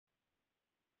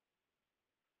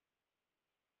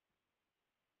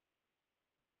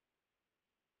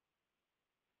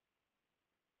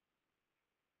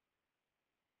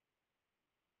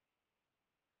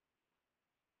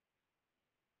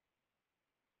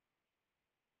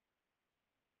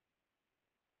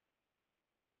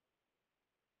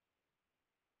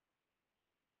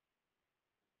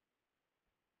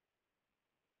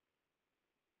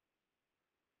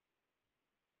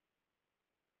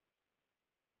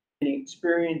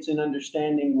experience in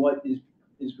understanding what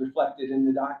is reflected in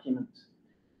the documents.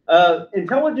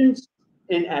 Intelligence,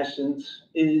 in essence,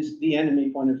 is the enemy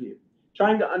point of view,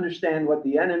 trying to understand what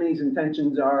the enemy's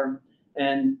intentions are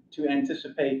and to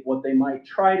anticipate what they might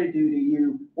try to do to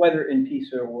you, whether in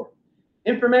peace or war.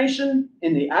 Information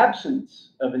in the absence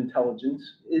of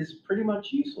intelligence is pretty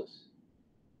much useless.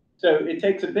 So it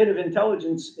takes a bit of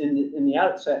intelligence in the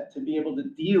outset to be able to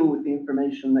deal with the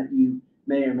information that you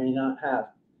may or may not have.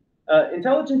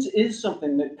 Intelligence is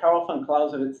something that Karl von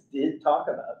Clausewitz did talk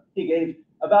about. He gave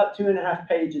about 2.5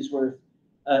 pages worth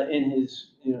in his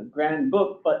grand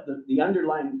book, but the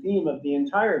underlying theme of the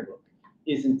entire book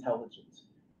is intelligence.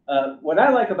 What I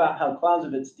like about how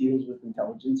Clausewitz deals with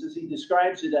intelligence is he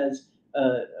describes it as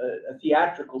a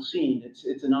theatrical scene.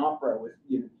 It's an opera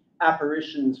with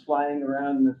apparitions flying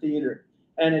around in the theater,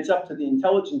 and it's up to the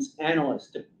intelligence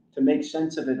analyst to make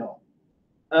sense of it all.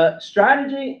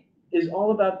 Strategy is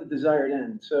all about the desired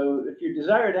end. So if your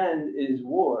desired end is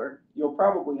war, you'll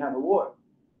probably have a war.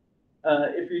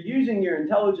 If you're using your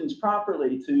intelligence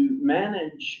properly to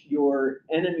manage your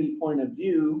enemy point of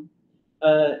view,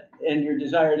 and your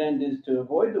desired end is to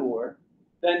avoid the war,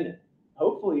 then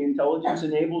hopefully intelligence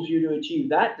enables you to achieve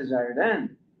that desired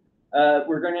end.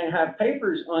 We're going to have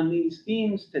papers on these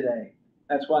themes today.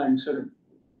 That's why I'm sort of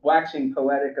waxing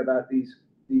poetic about these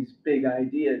big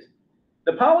ideas.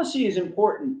 The policy is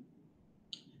important.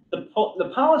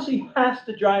 The policy has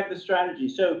to drive the strategy.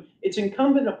 So it's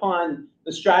incumbent upon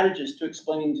the strategist to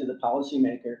explain to the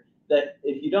policymaker that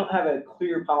if you don't have a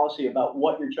clear policy about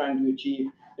what you're trying to achieve,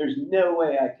 there's no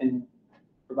way I can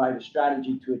provide a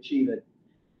strategy to achieve it.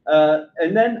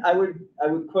 And then I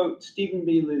would quote Stephen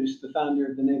B. Luce, the founder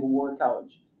of the Naval War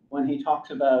College, when he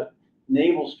talks about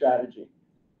naval strategy.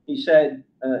 He said,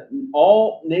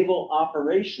 all naval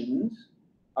operations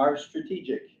are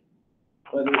strategic,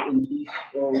 whether in peace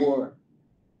or war.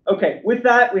 Okay, with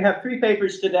that, we have 3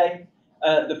 papers today.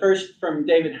 The first from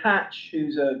David Hatch,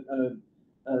 who's a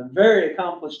very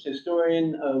accomplished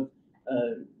historian of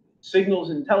signals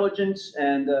intelligence,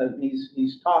 and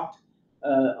he's talked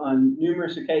on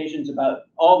numerous occasions about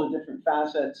all the different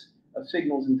facets of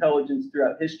signals intelligence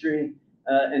throughout history.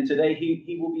 And today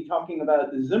he will be talking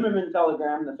about the Zimmermann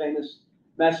telegram, the famous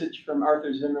message from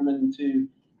Arthur Zimmermann to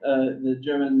the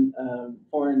German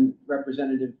foreign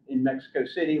representative in Mexico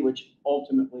City, which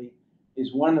ultimately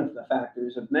is one of the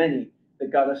factors of many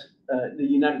that got us, the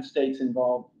United States,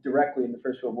 involved directly in the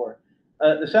First World War.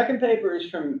 The second paper is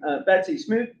from Betsy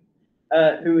Smoot,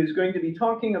 who is going to be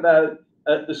talking about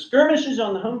the skirmishes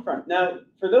on the home front. Now,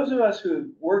 for those of us who have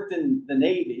worked in the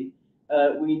Navy,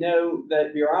 we know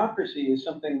that bureaucracy is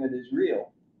something that is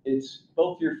real. It's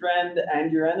both your friend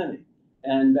and your enemy.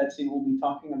 And Betsy will be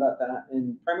talking about that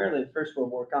in primarily the First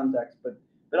World War context, but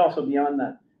also beyond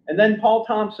that. And then Paul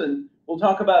Thompson will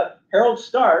talk about Harold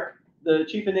Stark, the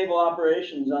Chief of Naval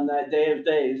Operations on that day of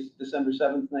days, December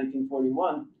 7th,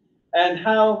 1941, and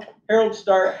how Harold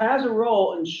Stark has a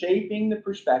role in shaping the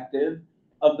perspective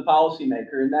of the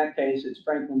policymaker. In that case, it's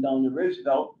Franklin Delano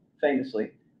Roosevelt,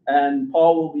 famously. And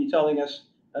Paul will be telling us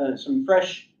some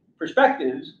fresh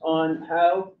perspectives on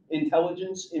how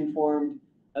intelligence informed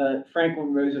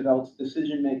Franklin Roosevelt's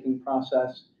decision-making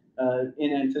process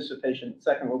in anticipation of the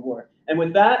Second World War. And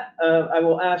with that, I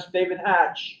will ask David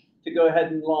Hatch to go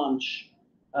ahead and launch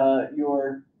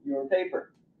your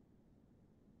paper.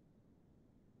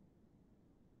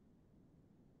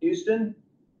 Houston?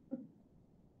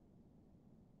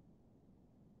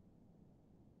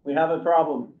 We have a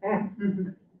problem.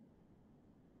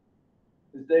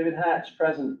 Is David Hatch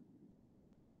present?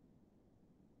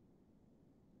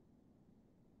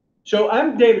 So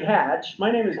I'm David Hatch.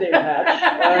 My name is David Hatch.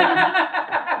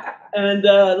 And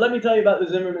let me tell you about the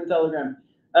Zimmermann telegram.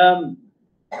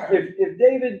 If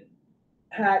David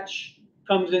Hatch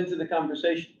comes into the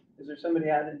conversation, is there somebody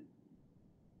added?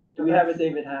 Do we have a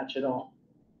David Hatch at all?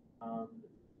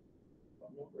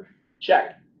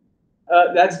 Check.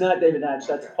 That's not David Hatch,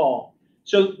 that's Paul.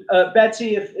 So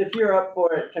Betsy, if you're up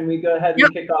for it, can we go ahead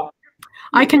and kick off?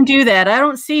 I can do that. I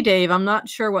don't see Dave. I'm not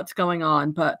sure what's going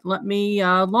on, but let me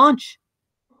launch.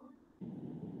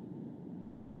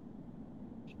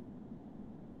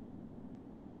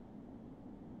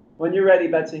 When you're ready,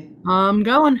 Betsy. I'm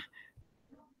going.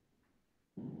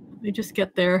 Let me just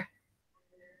get there.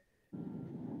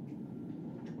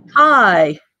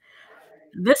 Hi.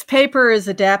 This paper is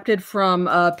adapted from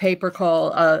a paper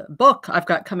called a book I've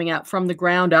got coming out, From the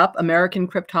Ground Up, American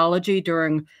Cryptology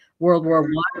During World War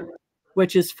I,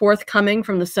 which is forthcoming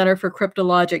from the Center for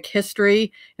Cryptologic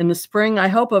History in the spring, I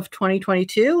hope, of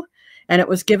 2022. And it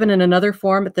was given in another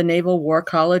form at the Naval War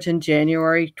College in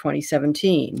January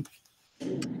 2017.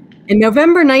 In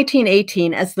November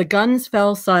 1918, as the guns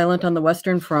fell silent on the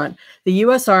Western Front, the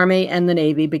U.S. Army and the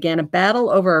Navy began a battle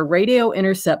over a radio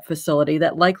intercept facility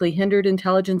that likely hindered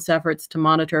intelligence efforts to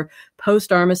monitor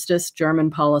post-armistice German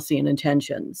policy and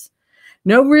intentions.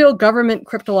 No real government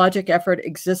cryptologic effort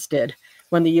existed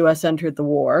when the U.S. entered the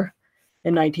war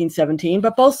in 1917,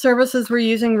 but both services were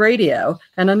using radio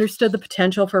and understood the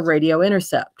potential for radio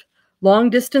intercept.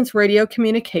 Long-distance radio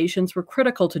communications were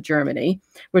critical to Germany,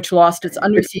 which lost its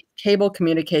undersea cable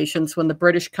communications when the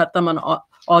British cut them on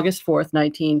August 4th,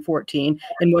 1914,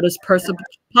 in what is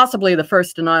possibly the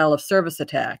first denial of service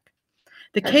attack.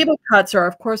 The cable cuts are,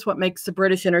 of course, what makes the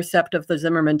British intercept of the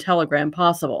Zimmermann telegram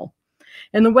possible.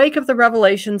 In the wake of the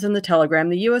revelations in the telegram,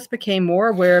 the U.S. became more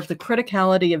aware of the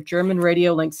criticality of German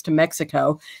radio links to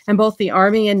Mexico, and both the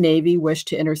Army and Navy wished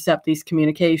to intercept these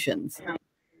communications.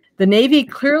 The Navy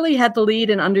clearly had the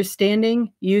lead in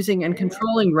understanding, using, and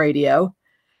controlling radio,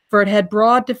 for it had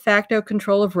broad de facto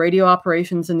control of radio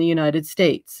operations in the United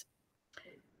States.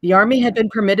 The Army had been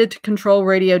permitted to control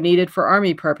radio needed for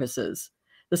Army purposes.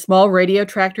 The small radio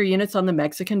tractor units on the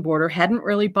Mexican border hadn't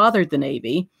really bothered the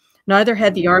Navy. Neither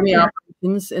had the Army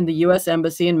operations in the U.S.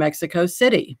 Embassy in Mexico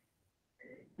City.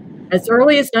 As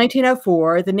early as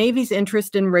 1904, the Navy's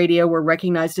interest in radio were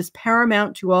recognized as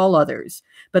paramount to all others,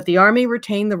 but the Army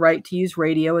retained the right to use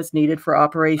radio as needed for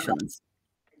operations.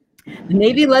 The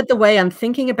Navy led the way on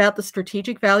thinking about the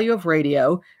strategic value of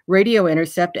radio, radio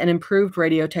intercept, and improved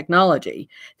radio technology.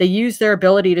 They used their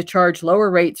ability to charge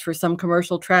lower rates for some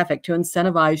commercial traffic to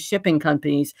incentivize shipping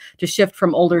companies to shift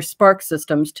from older spark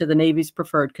systems to the Navy's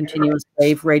preferred continuous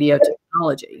wave radio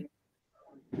technology.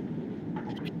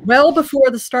 Well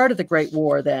before the start of the Great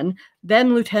War, then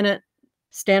Lieutenant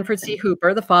Stanford C.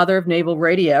 Hooper, the father of naval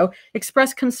radio,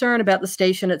 expressed concern about the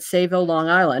station at Sayville, Long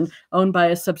Island, owned by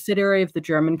a subsidiary of the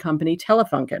German company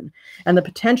Telefunken, and the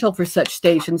potential for such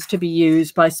stations to be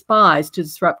used by spies to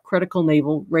disrupt critical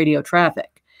naval radio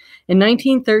traffic. In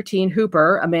 1913,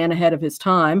 Hooper, a man ahead of his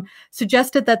time,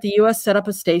 suggested that the U.S. set up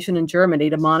a station in Germany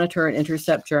to monitor and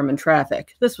intercept German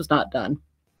traffic. This was not done.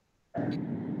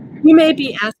 You may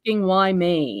be asking why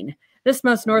Maine? This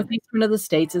most northeastern of the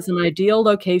states is an ideal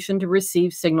location to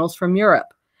receive signals from Europe.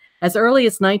 As early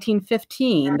as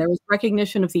 1915, there was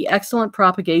recognition of the excellent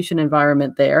propagation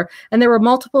environment there, and there were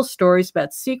multiple stories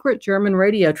about secret German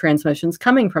radio transmissions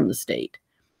coming from the state.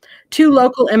 Two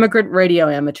local immigrant radio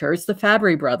amateurs, the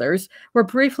Fabry brothers, were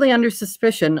briefly under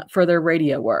suspicion for their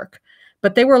radio work.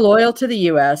 But they were loyal to the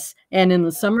U.S., and in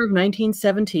the summer of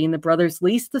 1917, the brothers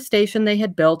leased the station they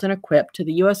had built and equipped to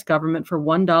the U.S. government for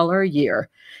 $1 a year,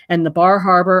 and the Bar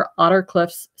Harbor Otter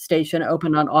Cliffs station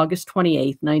opened on August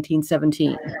 28,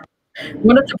 1917.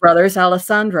 One of the brothers,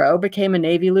 Alessandro, became a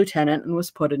Navy lieutenant and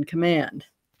was put in command.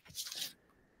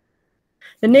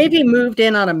 The Navy moved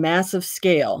in on a massive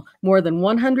scale. More than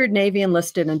 100 Navy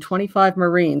enlisted and 25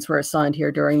 Marines were assigned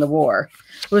here during the war.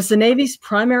 It was the Navy's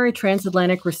primary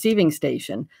transatlantic receiving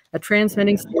station. A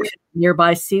transmitting station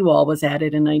nearby Seawall was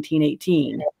added in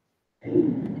 1918.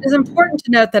 It is important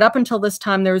to note that up until this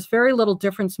time, there was very little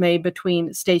difference made between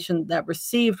a station that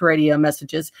received radio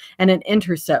messages and an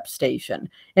intercept station.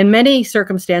 In many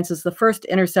circumstances, the first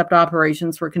intercept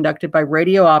operations were conducted by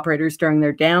radio operators during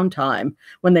their downtime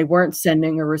when they weren't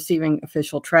sending or receiving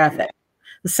official traffic.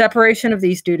 The separation of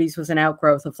these duties was an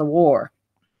outgrowth of the war.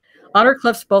 Otter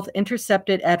Cliffs both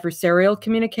intercepted adversarial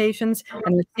communications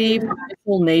and received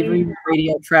official Navy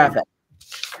radio traffic.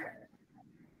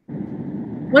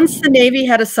 Once the Navy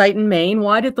had a site in Maine,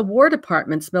 why did the War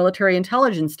Department's Military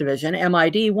Intelligence Division,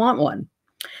 MID, want one?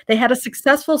 They had a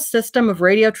successful system of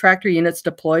radio tractor units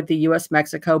deployed the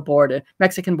U.S.-Mexican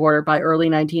border by early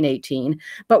 1918,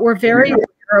 but were very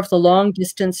aware of the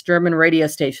long-distance German radio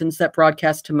stations that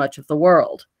broadcast to much of the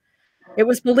world. It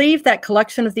was believed that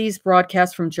collection of these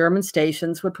broadcasts from German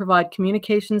stations would provide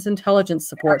communications intelligence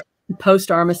support to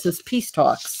post-armistice peace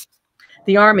talks.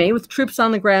 The Army, with troops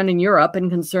on the ground in Europe and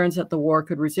concerns that the war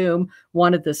could resume,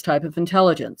 wanted this type of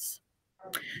intelligence.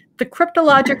 The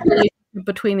cryptologic relationship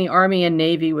between the Army and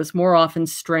Navy was more often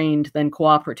strained than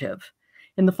cooperative.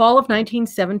 In the fall of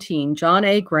 1917, John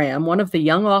A. Graham, one of the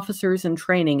young officers in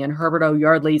training in Herbert O.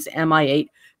 Yardley's MI8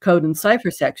 Code and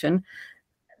Cipher section,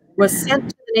 was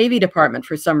sent to the Navy Department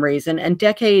for some reason, and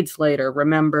decades later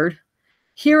remembered,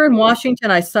 "Here in Washington,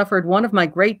 I suffered one of my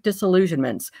great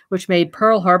disillusionments, which made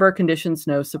Pearl Harbor conditions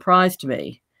no surprise to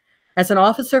me. As an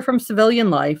officer from civilian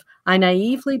life, I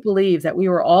naively believed that we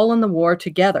were all in the war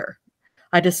together.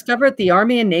 I discovered the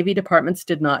Army and Navy departments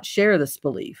did not share this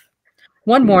belief.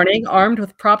 One morning, armed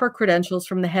with proper credentials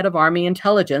from the head of Army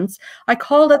intelligence, I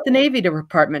called at the Navy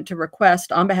Department to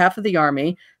request, on behalf of the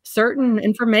Army, certain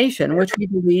information which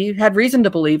we had reason to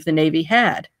believe the Navy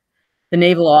had. The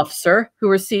naval officer, who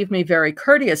received me very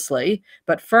courteously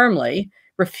but firmly,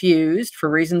 refused, for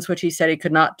reasons which he said he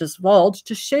could not divulge,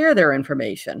 to share their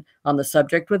information on the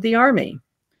subject with the Army.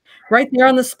 Right there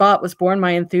on the spot was born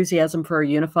my enthusiasm for a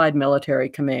unified military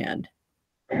command.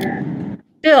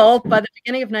 Still, by the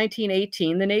beginning of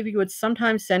 1918, the Navy would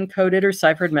sometimes send coded or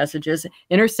ciphered messages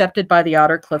intercepted by the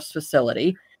Otter Cliffs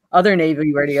facility, other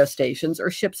Navy radio stations, or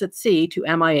ships at sea to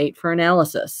MI8 for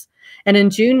analysis. And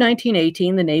in June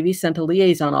 1918, the Navy sent a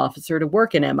liaison officer to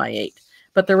work in MI8,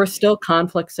 but there were still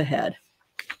conflicts ahead.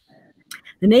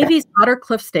 The Navy's Otter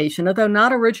Cliff Station, although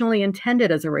not originally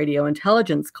intended as a radio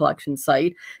intelligence collection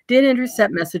site, did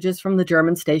intercept messages from the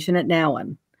German station at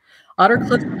Nauen. Otter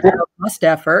Cliff was a robust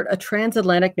effort, a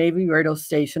transatlantic Navy radio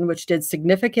station which did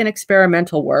significant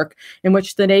experimental work in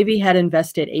which the Navy had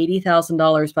invested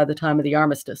 $80,000 by the time of the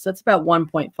armistice. That's about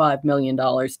 $1.5 million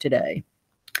today.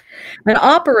 An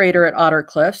operator at Otter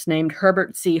Cliffs named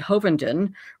Herbert C.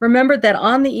 Hovenden remembered that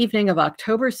on the evening of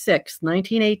October 6,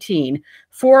 1918,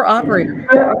 4 operators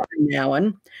were in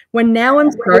Nauen when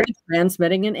Nauen started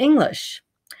transmitting in English.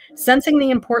 Sensing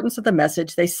the importance of the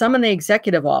message, they summoned the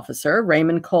executive officer,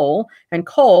 Raymond Cole, and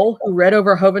Cole, who read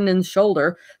over Hovenden's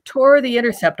shoulder, tore the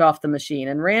intercept off the machine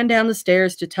and ran down the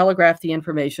stairs to telegraph the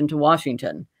information to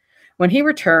Washington. When he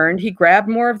returned, he grabbed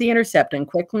more of the intercept and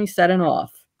quickly set it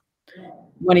off.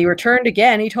 When he returned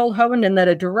again, he told Hovenden that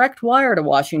a direct wire to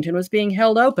Washington was being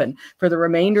held open for the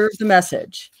remainder of the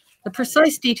message. The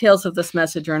precise details of this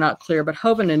message are not clear, but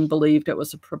Hovenden believed it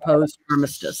was a proposed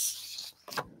armistice.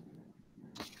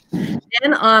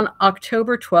 Then on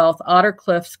October 12th, Otter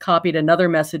Cliffs copied another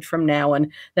message from Nauen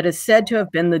that is said to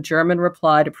have been the German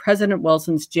reply to President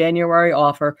Wilson's January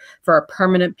offer for a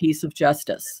permanent peace of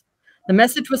justice. The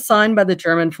message was signed by the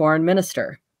German foreign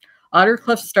minister. Otter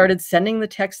Cliffs started sending the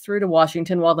text through to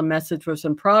Washington while the message was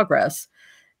in progress,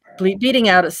 beating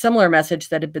out a similar message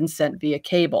that had been sent via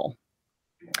cable.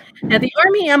 Now, the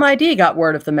Army MID got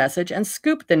word of the message and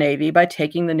scooped the Navy by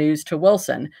taking the news to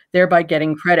Wilson, thereby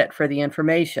getting credit for the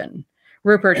information.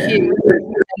 Rupert Hughes,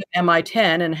 of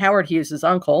MI10 and Howard Hughes'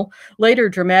 uncle, later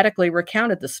dramatically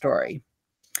recounted the story.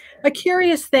 A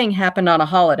curious thing happened on a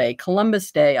holiday,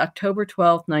 Columbus Day, October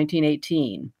 12,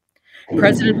 1918.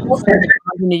 President Wilson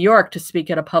came to New York to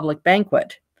speak at a public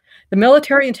banquet. The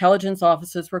military intelligence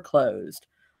offices were closed.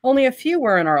 Only a few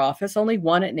were in our office, only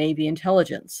one at Navy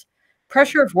Intelligence.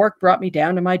 Pressure of work brought me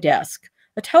down to my desk.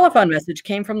 A telephone message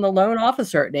came from the lone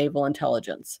officer at Naval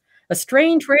Intelligence. A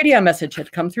strange radio message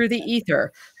had come through the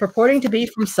ether, purporting to be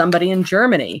from somebody in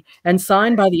Germany, and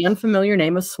signed by the unfamiliar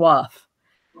name of Swaff.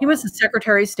 He was the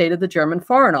Secretary of State of the German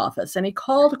Foreign Office, and he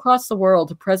called across the world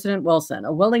to President Wilson,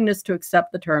 a willingness to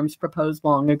accept the terms proposed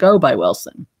long ago by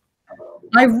Wilson.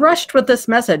 I rushed with this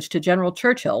message to General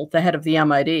Churchill, the head of the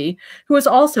MID, who was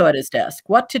also at his desk.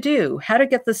 What to do, how to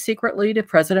get this secretly to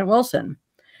President Wilson.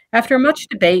 After much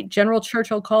debate, General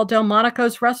Churchill called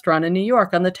Delmonico's restaurant in New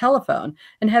York on the telephone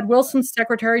and had Wilson's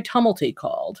secretary Tumulty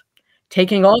called.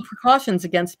 Taking all precautions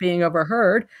against being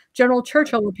overheard, General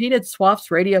Churchill repeated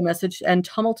Swaff's radio message and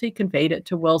Tumulty conveyed it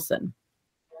to Wilson.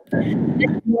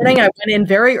 Next morning, I went in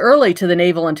very early to the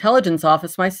Naval Intelligence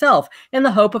Office myself in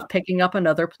the hope of picking up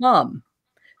another plum.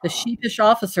 The sheepish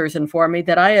officers informed me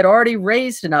that I had already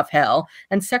raised enough hell,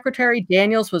 and Secretary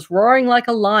Daniels was roaring like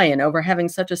a lion over having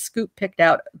such a scoop picked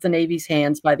out of the Navy's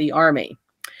hands by the Army.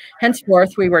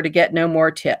 Henceforth, we were to get no more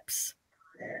tips.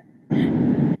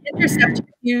 The intercept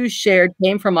Hughes shared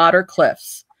came from Otter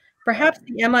Cliffs. Perhaps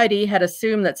the MID had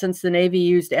assumed that since the Navy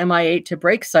used MI8 to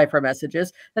break cipher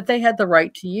messages, that they had the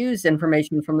right to use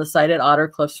information from the site at Otter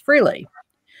Cliffs freely.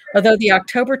 Although the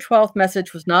October 12th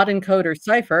message was not in code or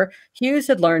cipher, Hughes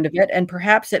had learned of it, and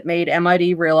perhaps it made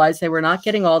MID realize they were not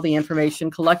getting all the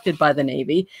information collected by the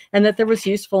Navy, and that there was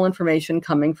useful information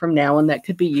coming from Nauen that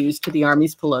could be used to the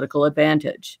Army's political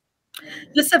advantage.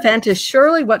 This event is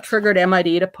surely what triggered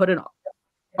MID to put an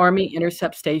Army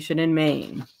intercept station in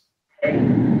Maine.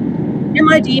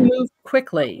 MID moved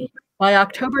quickly. By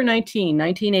October 19,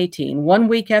 1918, 1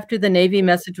 week after the Navy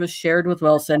message was shared with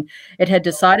Wilson, it had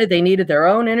decided they needed their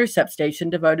own intercept station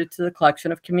devoted to the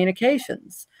collection of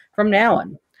communications from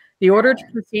Nauen. The order to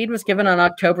proceed was given on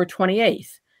October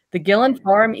 28th. The Gillen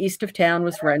Farm east of town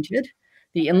was rented.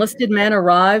 The enlisted men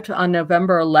arrived on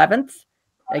November 11th.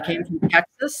 They came from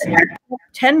Texas.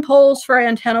 10 poles for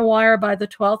antenna wire by the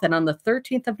 12th, and on the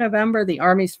 13th of November, the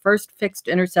Army's first fixed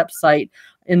intercept site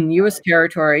in U.S.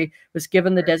 territory was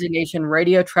given the designation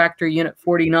Radio Tractor Unit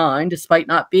 49, despite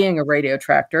not being a radio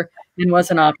tractor, and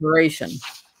was in operation.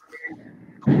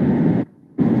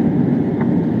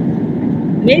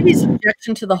 The Navy's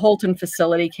objection to the Holton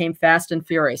facility came fast and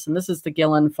furious, and this is the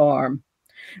Gillen Farm.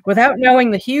 Without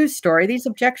knowing the Hughes story, these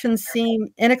objections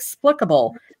seem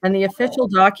inexplicable, and the official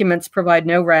documents provide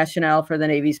no rationale for the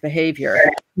Navy's behavior.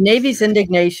 The Navy's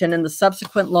indignation and the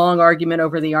subsequent long argument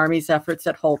over the Army's efforts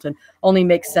at Holton only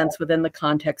makes sense within the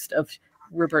context of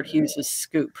Rupert Hughes's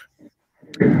scoop.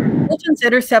 Holton's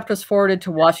intercept was forwarded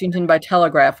to Washington by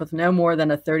telegraph with no more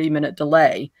than a 30-minute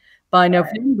delay. By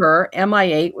November,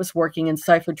 MI8 was working in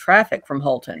ciphered traffic from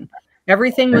Holton.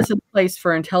 Everything was in place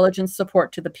for intelligence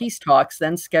support to the peace talks,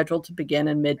 then scheduled to begin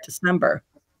in mid-December.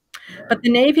 But the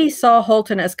Navy saw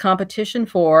Holton as competition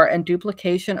for and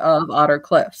duplication of Otter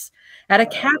Cliffs. At a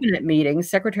cabinet meeting,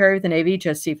 Secretary of the Navy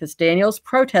Josephus Daniels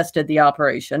protested the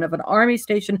operation of an Army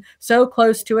station so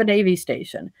close to a Navy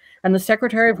station, and the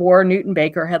Secretary of War, Newton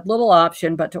Baker, had little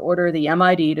option but to order the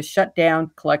MID to shut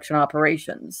down collection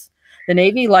operations. The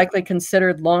Navy likely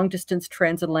considered long-distance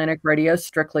transatlantic radio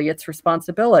strictly its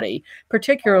responsibility,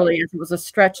 particularly as it was a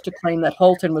stretch to claim that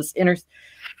Holton was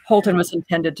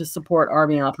intended to support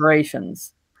Army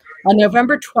operations. On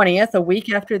November 20th, a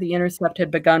week after the intercept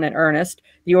had begun in earnest,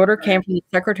 the order came from the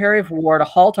Secretary of War to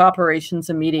halt operations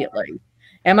immediately.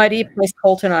 MID placed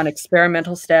Holton on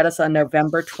experimental status on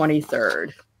November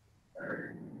 23rd.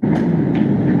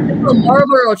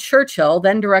 Marlborough Churchill,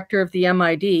 then director of the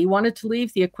MID, wanted to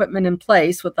leave the equipment in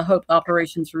place with the hope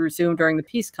operations would resume during the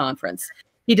peace conference.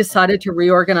 He decided to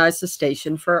reorganize the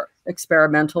station for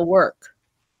experimental work.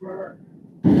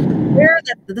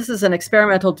 This is an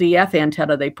experimental DF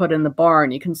antenna they put in the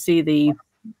barn. You can see the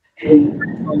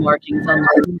markings on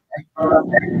the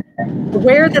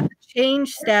Aware that the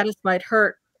change status might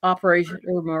hurt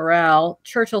operational morale,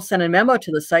 Churchill sent a memo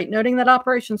to the site noting that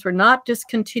operations were not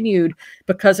discontinued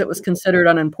because it was considered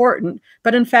unimportant,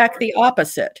 but in fact the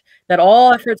opposite, that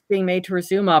all efforts being made to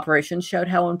resume operations showed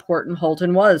how important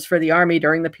Holton was for the Army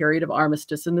during the period of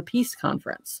armistice and the peace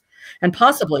conference, and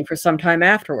possibly for some time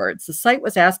afterwards. The site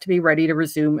was asked to be ready to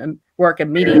resume work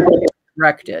immediately if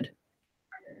directed.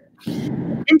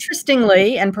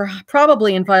 Interestingly, and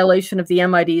probably in violation of the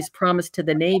MID's promise to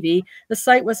the Navy, the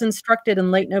site was instructed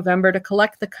in late November to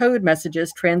collect the code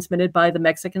messages transmitted by the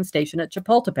Mexican station at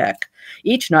Chapultepec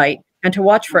each night and to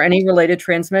watch for any related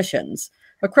transmissions.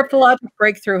 A cryptologic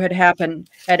breakthrough had happened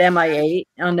at MI8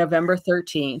 on November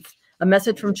 13th. A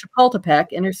message from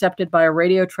Chapultepec, intercepted by a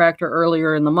radio tractor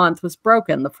earlier in the month, was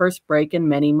broken, the first break in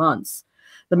many months.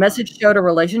 The message showed a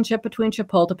relationship between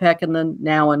Chapultepec and the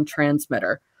Nauen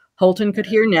transmitter. Holton could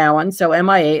hear Nauen, so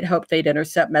MI8 hoped they'd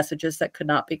intercept messages that could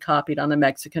not be copied on the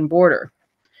Mexican border.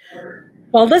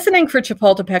 While listening for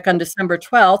Chapultepec on December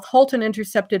 12th, Holton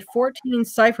intercepted 14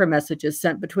 cipher messages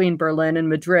sent between Berlin and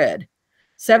Madrid.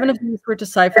 7 of these were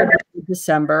deciphered in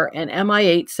December, and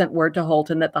MI8 sent word to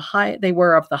Holton that they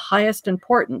were of the highest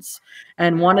importance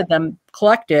and wanted them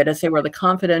collected as they were the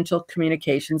confidential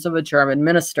communications of a German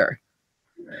minister.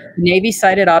 The Navy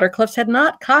cited Otter Cliffs had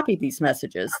not copied these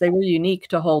messages. They were unique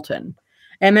to Holton.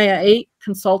 MI8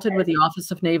 consulted with the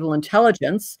Office of Naval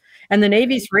Intelligence, and the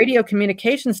Navy's Radio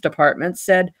Communications Department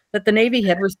said that the Navy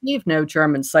had received no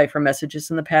German cipher messages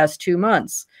in the past 2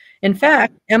 months. In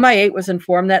fact, MI8 was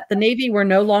informed that the Navy were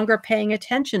no longer paying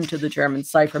attention to the German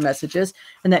cipher messages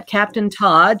and that Captain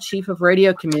Todd, Chief of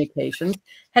Radio Communications,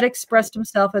 had expressed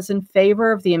himself as in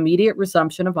favor of the immediate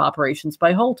resumption of operations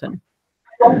by Holton.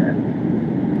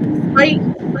 Despite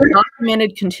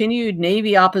documented continued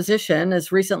Navy opposition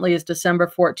as recently as December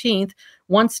 14th,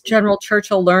 once General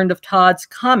Churchill learned of Todd's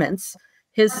comments,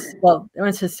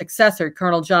 once his successor,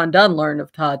 Colonel John Dunn, learned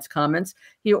of Todd's comments,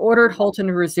 he ordered Holton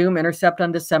to resume intercept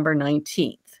on December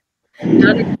 19th.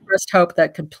 Dunn expressed hope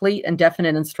that complete and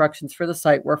definite instructions for the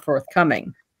site were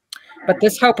forthcoming. But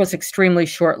this hope was extremely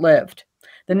short-lived.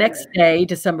 The next day,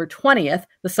 December 20th,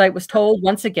 the site was told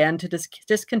once again to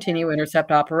discontinue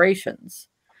intercept operations.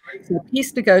 So the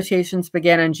peace negotiations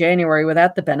began in January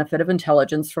without the benefit of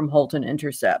intelligence from Holton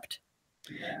intercept.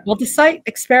 While the site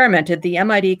experimented, the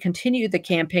MID continued the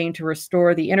campaign to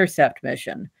restore the intercept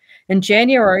mission. In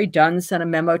January, Dunn sent a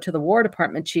memo to the War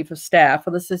Department Chief of Staff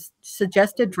with a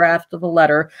suggested draft of a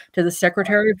letter to the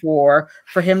Secretary of War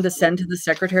for him to send to the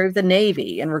Secretary of the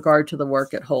Navy in regard to the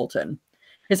work at Holton.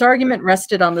 His argument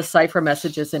rested on the cipher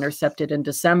messages intercepted in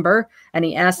December, and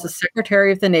he asked the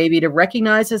Secretary of the Navy to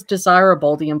recognize as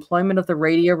desirable the employment of the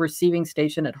radio receiving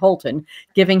station at Holton,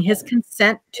 giving his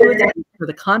consent to it for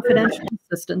the confidential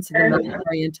assistance of the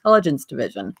Military Intelligence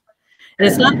Division. It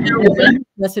is not known when the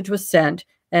message was sent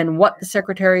and what the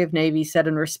Secretary of Navy said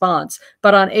in response,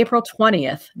 but on April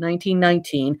 20th,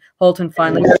 1919, Holton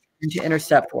finally returned to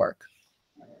intercept work.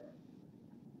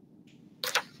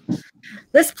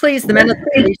 This pleased the men of the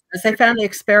station as they found the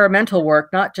experimental work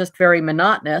not just very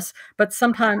monotonous, but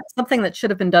sometimes something that should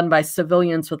have been done by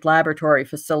civilians with laboratory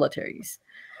facilities.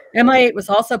 MI8 was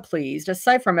also pleased as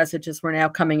cipher messages were now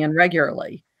coming in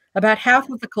regularly. About half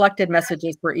of the collected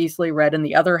messages were easily read and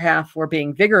the other half were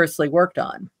being vigorously worked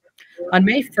on. On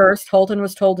May 1st, Holton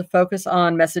was told to focus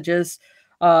on messages,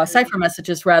 cipher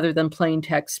messages rather than plain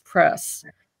text press.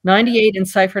 98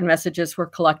 enciphered messages were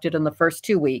collected in the first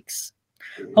 2 weeks.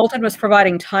 Holton was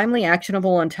providing timely,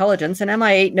 actionable intelligence, and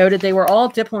MI8 noted they were all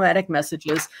diplomatic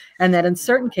messages and that in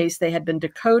certain cases they had been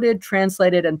decoded,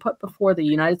 translated, and put before the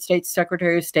United States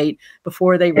Secretary of State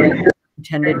before they reached the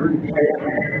intended.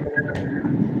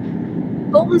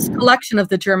 Holton's collection of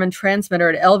the German transmitter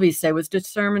at Elvise was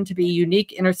determined to be a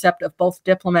unique intercept of both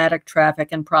diplomatic traffic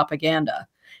and propaganda.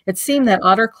 It seemed that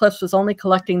Otter Cliffs was only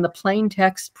collecting the plain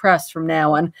text press from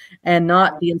now on and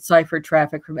not the enciphered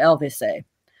traffic from Elvise.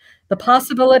 The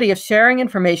possibility of sharing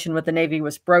information with the Navy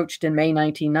was broached in May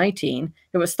 1919.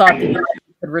 It was thought that the Navy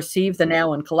could receive the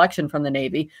Nowen collection from the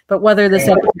Navy, but whether this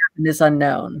ever happened is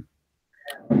unknown.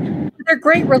 To their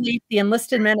great relief, the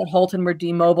enlisted men at Holton were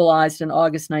demobilized in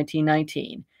August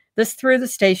 1919. This threw the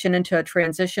station into a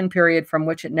transition period from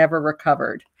which it never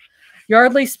recovered.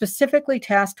 Yardley specifically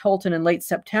tasked Holton in late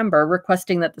September,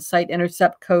 requesting that the site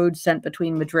intercept codes sent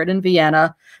between Madrid and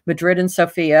Vienna, Madrid and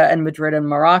Sofia, and Madrid and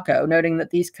Morocco, noting that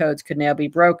these codes could now be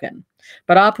broken.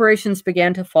 But operations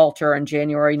began to falter in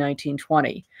January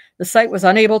 1920. The site was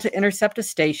unable to intercept a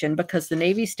station because the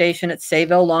Navy station at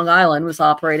Sayville, Long Island, was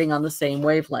operating on the same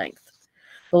wavelength.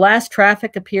 The last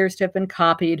traffic appears to have been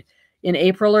copied in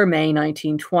April or May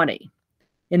 1920.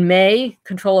 In May,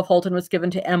 control of Holton was given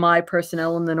to MI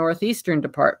personnel in the Northeastern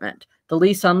Department. The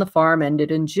lease on the farm ended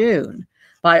in June.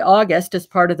 By August, as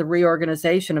part of the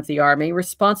reorganization of the Army,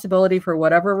 responsibility for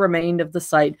whatever remained of the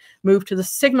site moved to the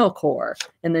Signal Corps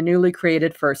in the newly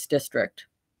created 1st District.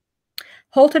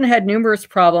 Holton had numerous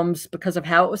problems because of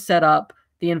how it was set up,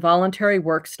 the involuntary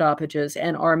work stoppages,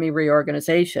 and Army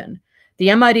reorganization.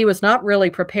 The MID was not really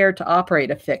prepared to operate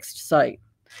a fixed site.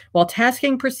 While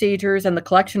tasking procedures and the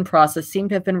collection process seemed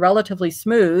to have been relatively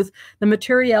smooth, the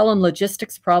materiel and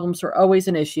logistics problems were always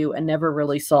an issue and never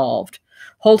really solved.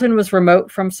 Holton was remote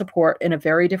from support in a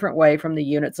very different way from the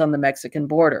units on the Mexican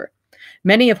border.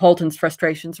 Many of Holton's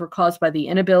frustrations were caused by the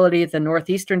inability of the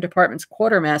Northeastern Department's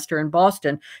quartermaster in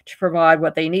Boston to provide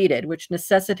what they needed, which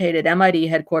necessitated MID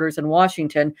headquarters in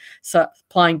Washington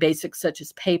supplying basics such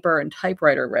as paper and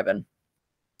typewriter ribbon.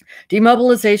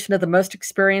 Demobilization of the most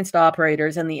experienced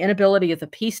operators and the inability of the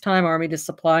peacetime Army to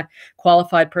supply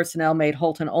qualified personnel made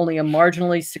Holton only a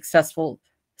marginally successful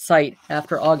site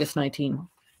after August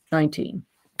 1919.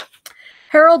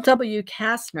 Harold W.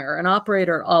 Kastner, an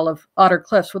operator at Otter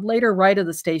Cliffs, would later write of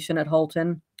the station at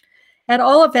Holton, "At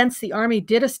all events, the Army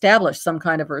did establish some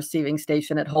kind of a receiving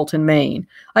station at Holton, Maine.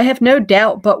 I have no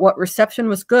doubt but what reception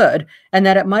was good and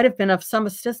that it might have been of some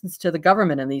assistance to the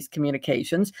government in these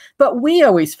communications, but we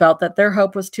always felt that their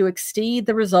hope was to exceed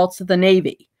the results of the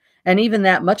Navy, and even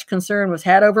that much concern was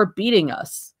had over beating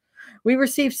us. We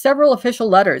received several official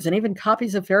letters and even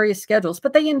copies of various schedules,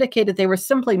 but they indicated they were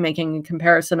simply making a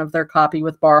comparison of their copy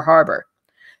with Bar Harbor.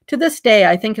 To this day,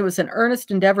 I think it was an earnest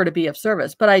endeavor to be of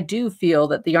service, but I do feel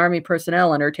that the Army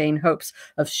personnel entertain hopes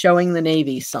of showing the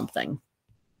Navy something."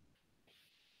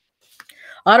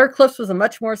 Otter Cliffs was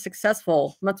much more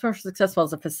successful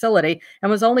as a facility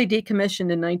and was only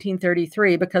decommissioned in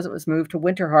 1933 because it was moved to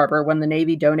Winter Harbor when the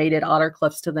Navy donated Otter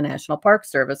Cliffs to the National Park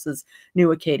Service's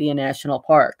New Acadia National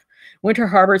Park. Winter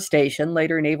Harbor Station,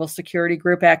 later Naval Security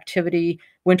Group Activity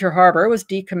Winter Harbor, was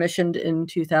decommissioned in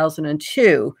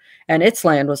 2002, and its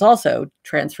land was also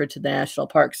transferred to the National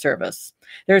Park Service.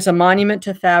 There's a monument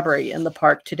to Fabry in the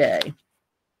park today.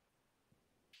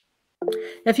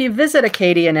 If you visit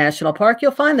Acadia National Park,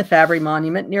 you'll find the Fabry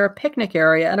Monument near a picnic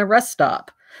area and a rest stop.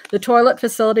 The toilet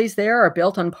facilities there are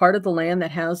built on part of the land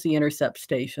that housed the intercept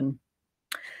station.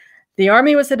 The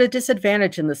Army was at a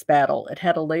disadvantage in this battle. It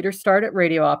had a later start at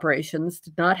radio operations,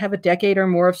 did not have a decade or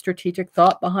more of strategic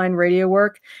thought behind radio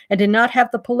work, and did not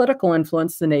have the political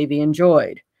influence the Navy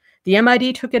enjoyed. The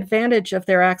MID took advantage of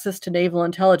their access to naval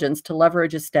intelligence to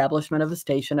leverage establishment of a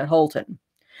station at Holton.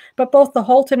 But both the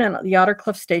Holton and the Otter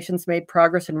Cliff stations made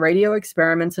progress in radio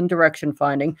experiments and direction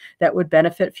finding that would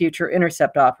benefit future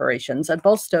intercept operations, and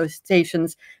both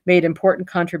stations made important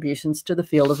contributions to the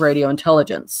field of radio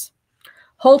intelligence.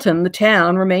 Holton, the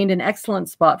town, remained an excellent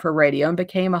spot for radio and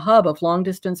became a hub of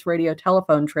long-distance radio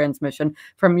telephone transmission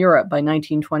from Europe by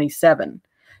 1927.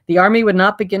 The Army would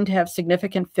not begin to have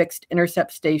significant fixed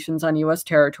intercept stations on U.S.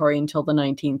 territory until the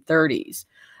 1930s.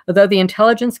 Although the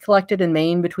intelligence collected in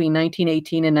Maine between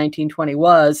 1918 and 1920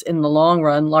 was, in the long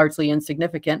run, largely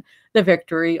insignificant, the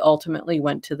victory ultimately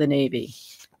went to the Navy.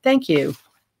 Thank you.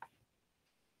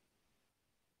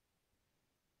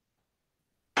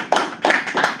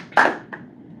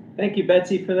 Thank you,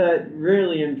 Betsy, for that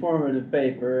really informative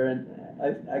paper.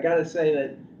 And I got to say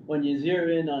that when you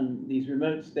zero in on these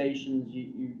remote stations,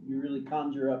 you really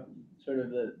conjure up sort of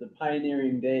the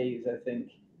pioneering days, I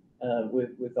think,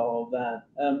 with all of that.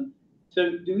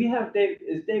 So do we have David?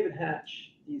 Is David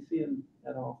Hatch? Do you see him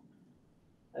at all?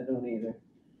 I don't either.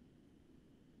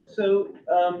 So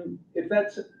if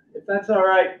that's all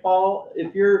right, Paul,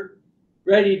 if you're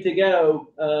ready to go,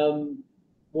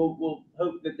 we'll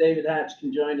hope that David Hatch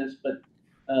can join us. But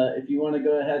if you want to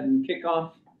go ahead and kick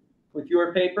off with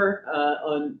your paper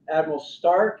on Admiral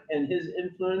Stark and his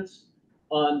influence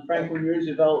on Franklin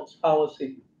Roosevelt's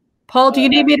policy. Paul, do you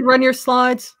need me to run your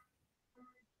slides?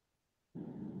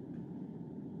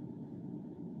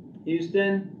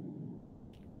 Houston,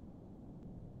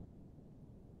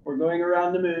 we're going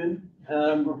around the moon.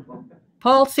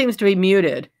 Paul seems to be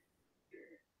muted.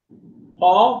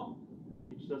 Paul?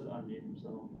 He just doesn't unmute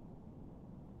himself.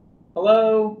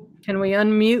 Hello? Can we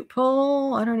unmute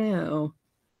Paul? I don't know.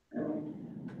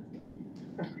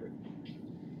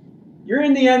 You're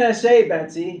in the NSA,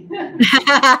 Betsy.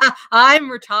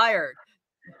 I'm retired.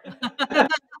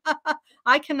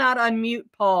 I cannot unmute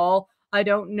Paul. I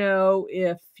don't know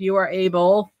if you are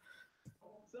able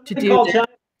to do that.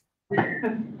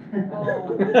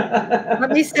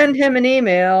 Let me send him an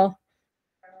email.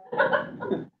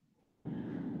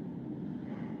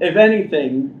 If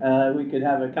anything, we could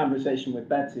have a conversation with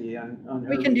Betsy on her.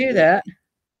 We can do that.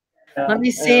 Let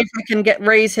me see if I can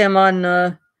raise him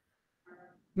on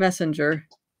Messenger.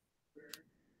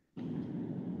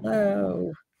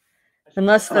 Oh,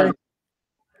 unless the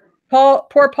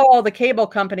poor Paul, the cable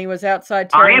company, was outside.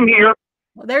 I am here.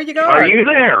 Well, there you go. Are you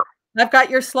there? I've got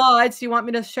your slides. Do you want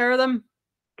me to share them?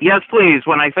 Yes, please.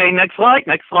 When I say next slide,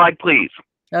 please.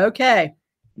 Okay.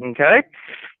 Okay.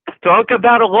 Talk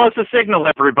about a loss of signal,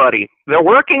 everybody. They're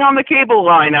working on the cable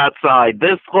line outside.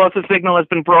 This loss of signal has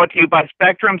been brought to you by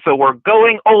Spectrum, so we're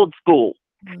going old school.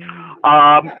 Good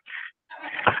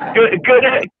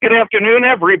afternoon,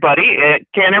 everybody.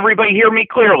 Can everybody hear me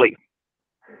clearly?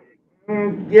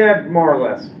 Yeah, more or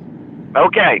less.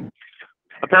 Okay.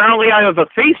 Apparently I have a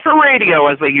face for radio,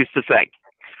 as they used to say.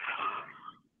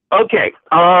 Okay.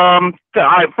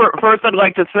 First, I'd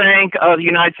like to thank the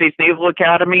United States Naval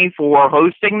Academy for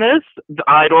hosting this.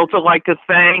 I'd also like to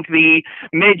thank the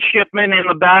midshipmen in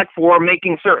the back for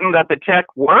making certain that the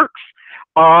tech works,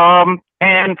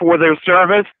 and for their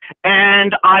service.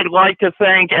 And I'd like to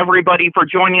thank everybody for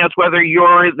joining us, whether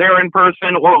you're there in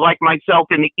person or like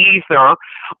myself in the ether,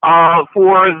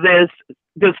 for this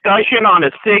discussion on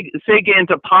a SIGINT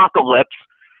apocalypse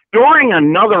during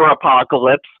another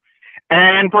apocalypse.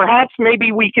 And perhaps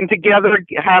maybe we can together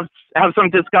have some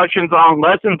discussions on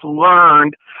lessons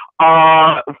learned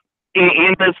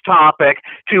in this topic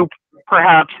to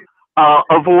perhaps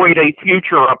avoid a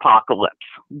future apocalypse,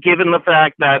 given the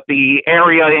fact that the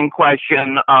area in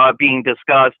question being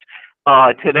discussed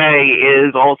today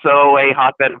is also a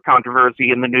hotbed of controversy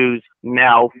in the news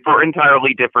now for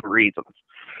entirely different reasons.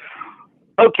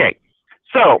 Okay,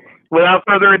 so without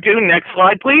further ado, next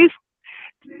slide, please.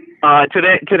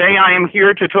 Today I am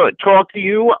here to talk to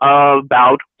you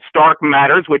about Stark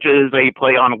Matters, which is a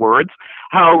play on words,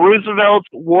 how Roosevelt's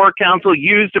War Council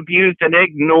used, abused, and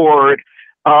ignored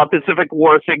Pacific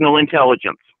War signal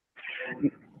intelligence.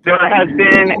 There has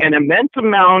been an immense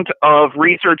amount of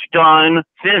research done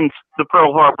since the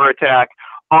Pearl Harbor attack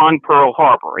on Pearl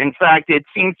Harbor. In fact, it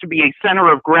seems to be a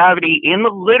center of gravity in the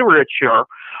literature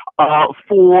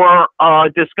for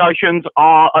discussions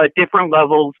at different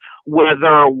levels,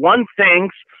 whether one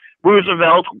thinks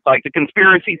Roosevelt, like the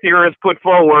conspiracy theorists put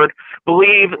forward,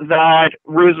 believe that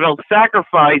Roosevelt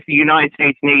sacrificed the United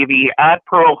States Navy at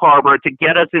Pearl Harbor to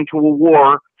get us into a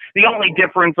war. The only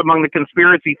difference among the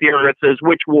conspiracy theorists is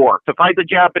which war, to fight the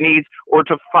Japanese or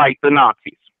to fight the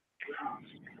Nazis.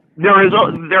 There is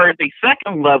a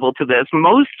second level to this,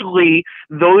 mostly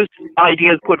those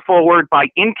ideas put forward by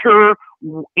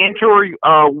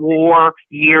war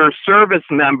year service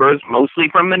members, mostly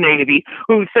from the Navy,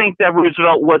 who think that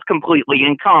Roosevelt was completely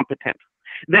incompetent.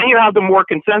 Then you have the more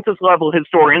consensus level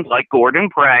historians like Gordon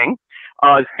Prang,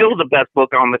 still the best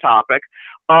book on the topic,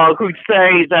 who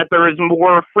say that there is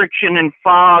more friction and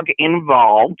fog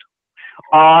involved,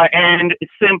 and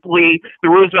simply the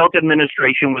Roosevelt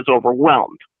administration was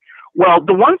overwhelmed. Well,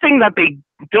 the one thing that they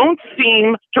don't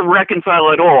seem to reconcile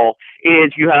at all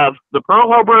is you have the Pearl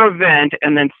Harbor event,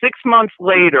 and then 6 months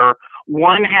later,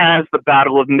 One has the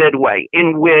Battle of Midway,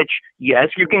 in which, yes,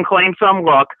 you can claim some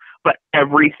luck, but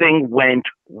everything went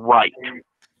right.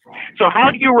 So how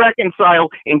do you reconcile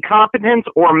incompetence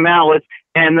or malice,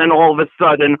 and then all of a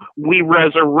sudden we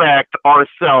resurrect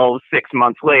ourselves 6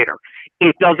 months later?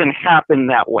 It doesn't happen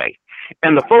that way.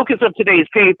 And the focus of today's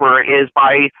paper is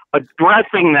by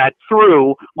addressing that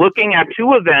through looking at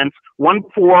two events, one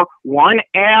before, one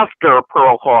after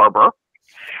Pearl Harbor,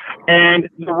 and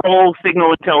the role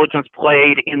signal intelligence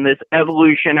played in this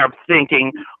evolution of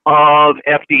thinking of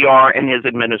FDR and his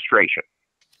administration.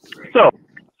 So,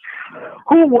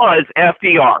 who was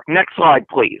FDR? Next slide,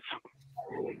 please.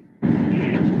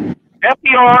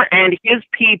 FDR and his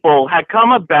people had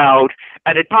come about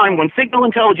at a time when signal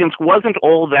intelligence wasn't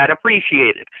all that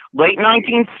appreciated. Late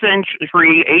 19th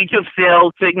century, age of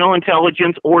sail, signal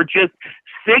intelligence, or just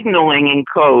signaling in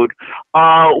code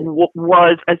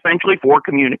was essentially for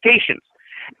communications.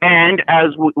 And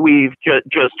as we've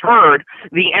just heard,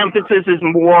 the emphasis is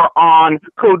more on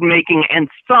code making and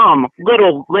some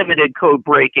little limited code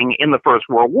breaking in the First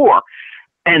World War.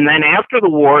 And then after the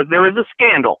war, there is a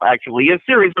scandal, actually, a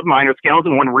series of minor scandals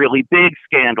and one really big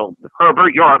scandal.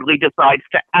 Herbert Yardley decides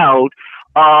to out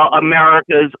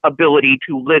America's ability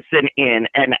to listen in.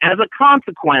 And as a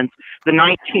consequence, the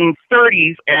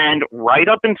 1930s and right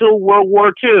up until World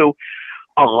War II,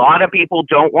 a lot of people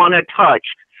don't want to touch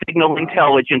signal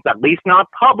intelligence, at least not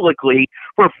publicly,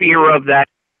 for fear of that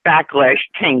backlash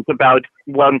taint about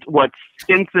what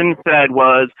Stinson said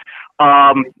was,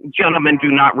 gentlemen do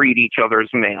not read each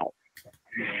other's mail.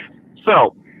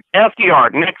 So,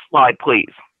 FDR, next slide,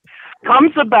 please,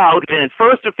 comes about in his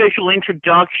first official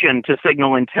introduction to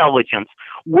signal intelligence,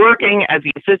 working as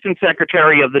the Assistant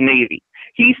Secretary of the Navy.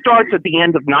 He starts at the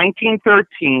end of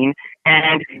 1913,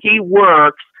 and he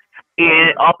works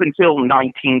up until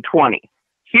 1920.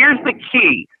 Here's the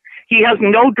key. He has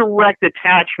no direct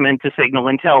attachment to signal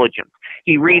intelligence.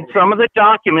 He reads some of the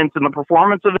documents and the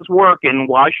performance of his work in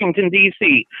Washington,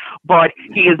 D.C., but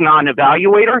he is not an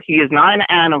evaluator, he is not an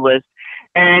analyst,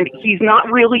 and he's not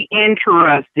really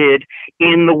interested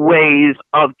in the ways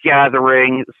of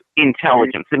gathering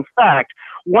intelligence. In fact,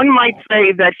 one might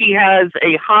say that he has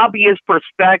a hobbyist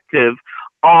perspective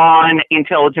on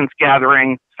intelligence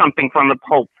gathering, something from the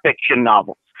Pulp Fiction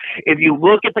novels. If you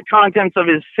look at the contents of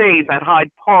his safe at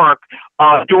Hyde Park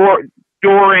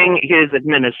during his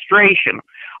administration,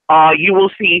 you will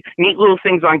see neat little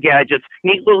things on gadgets,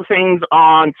 neat little things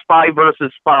on spy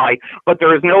versus spy, but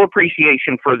there is no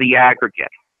appreciation for the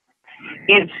aggregate.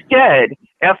 Instead,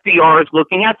 FDR is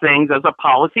looking at things as a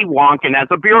policy wonk and as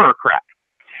a bureaucrat.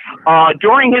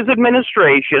 During his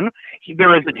administration,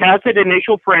 there is a tacit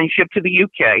initial friendship to the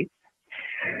UK.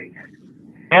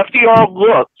 FDR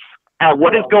looks at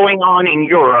what is going on in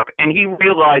Europe, and he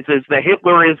realizes that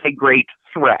Hitler is a great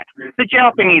threat. The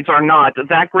Japanese are not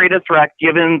that great a threat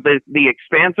given the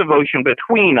expansive ocean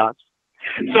between us.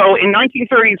 So in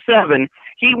 1937,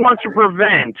 he wants to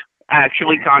prevent,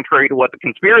 actually contrary to what the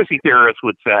conspiracy theorists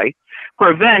would say,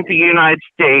 prevent the United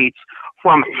States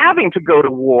from having to go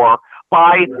to war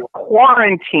by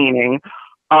quarantining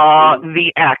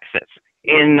the Axis.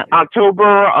 In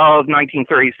October of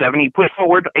 1937, he put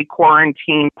forward a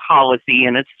quarantine policy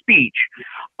in a speech,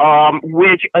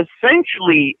 which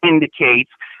essentially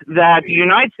indicates that the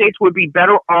United States would be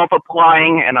better off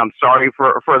applying, and I'm sorry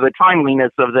for the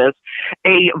timeliness of this,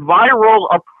 a viral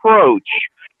approach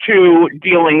to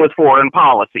dealing with foreign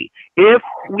policy. If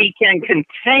we can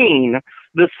contain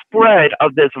the spread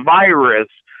of this virus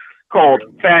called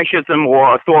fascism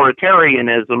or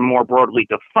authoritarianism, more broadly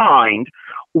defined,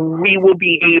 we will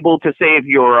be able to save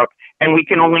Europe, and we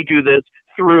can only do this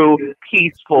through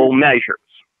peaceful measures.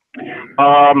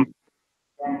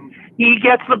 He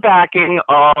gets the backing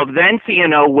of then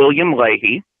CNO William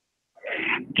Leahy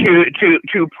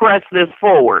to press this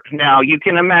forward. Now, you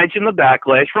can imagine the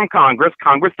backlash from Congress.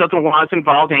 Congress doesn't want us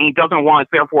involved, and he doesn't want us,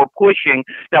 therefore, pushing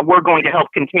that we're going to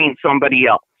help contain somebody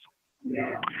else.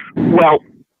 Well,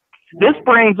 this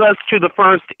brings us to the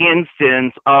first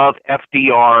instance of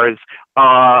FDR's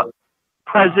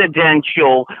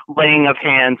presidential laying of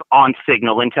hands on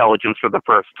signal intelligence for the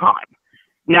first time.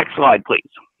 Next slide, please.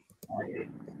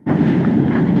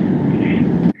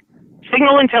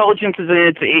 Signal intelligence is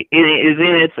in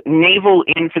its naval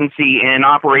infancy and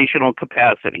operational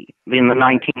capacity in the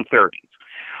 1930s.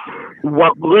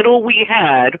 What little we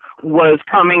had was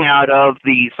coming out of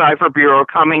the Cipher Bureau,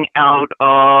 coming out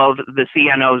of the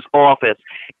CNO's office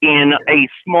in a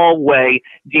small way,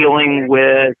 dealing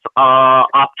with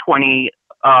Op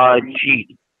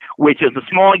 20G, which is a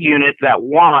small unit that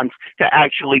wants to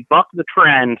actually buck the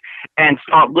trend and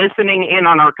start listening in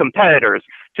on our competitors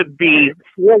to be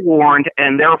forewarned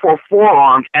and therefore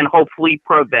forearmed and hopefully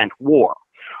prevent war.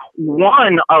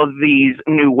 One of these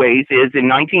new ways is in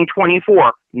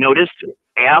 1924. Notice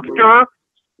after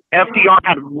FDR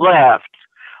had left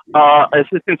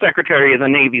Assistant Secretary of the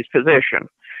Navy's position,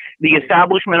 the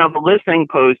establishment of a listening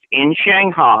post in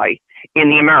Shanghai, in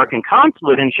the American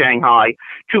consulate in Shanghai,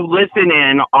 to listen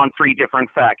in on 3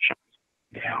 different factions.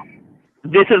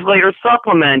 This is later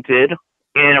supplemented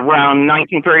in around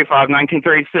 1935,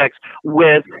 1936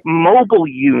 with mobile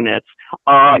units,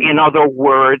 in other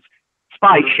words,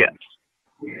 spy ships.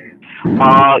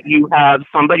 You have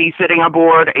somebody sitting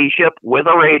aboard a ship with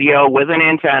a radio, with an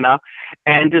antenna,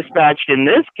 and dispatched in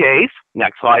this case,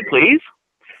 next slide please,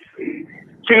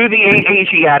 to the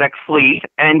Asiatic fleet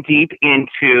and deep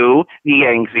into the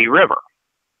Yangtze River.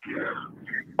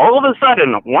 All of a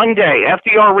sudden, one day,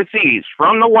 FDR receives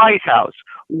from the White House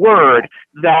word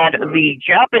that the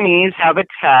Japanese have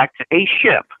attacked a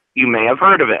ship. You may have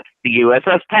heard of it, the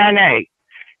USS Panay,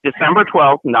 December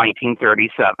 12,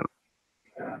 1937.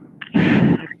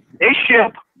 This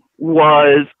ship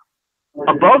was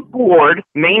above board,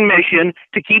 main mission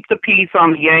to keep the peace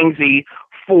on the Yangtze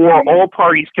for all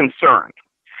parties concerned.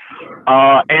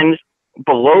 And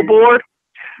below board,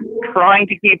 trying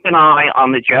to keep an eye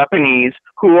on the Japanese,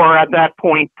 who are at that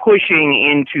point pushing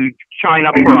into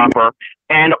China proper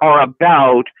and are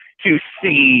about to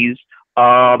seize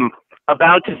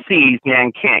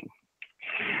Nanking.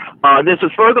 This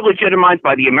is further legitimized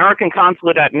by the American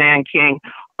consulate at Nanking,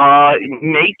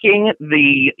 making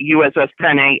the USS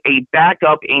Panay a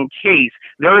backup in case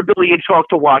their ability to talk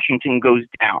to Washington goes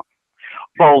down.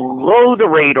 Below the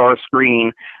radar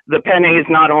screen, the Panay is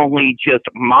not only just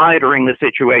monitoring the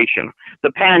situation,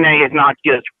 the Panay is not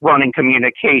just running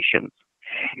communications.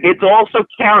 It's also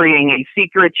carrying a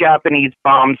secret Japanese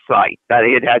bomb site that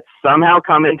it had somehow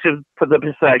come into the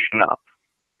possession of.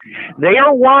 They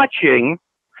are watching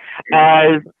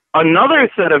as another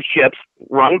set of ships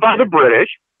run by the British,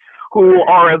 who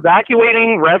are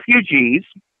evacuating refugees,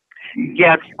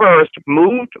 gets first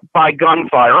moved by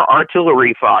gunfire,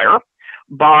 artillery fire,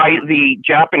 by the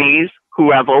Japanese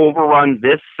who have overrun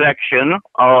this section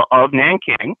of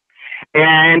Nanking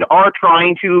and are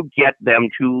trying to get them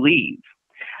to leave.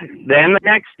 Then the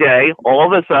next day, all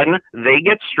of a sudden, they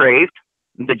get strafed,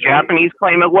 the Japanese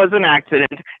claim it was an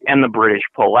accident, and the British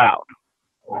pull out.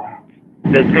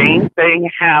 The same thing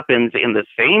happens in the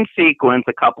same sequence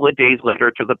a couple of days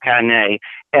later to the Panay.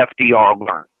 FDR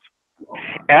learns.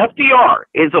 FDR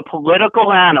is a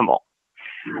political animal.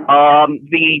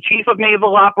 The Chief of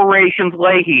Naval Operations,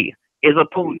 Leahy, is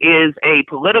a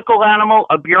political animal,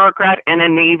 a bureaucrat, and a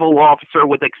naval officer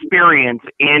with experience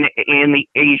in the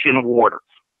Asian waters.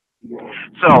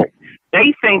 So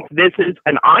they think this is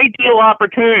an ideal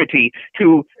opportunity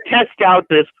to test out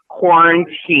this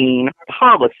quarantine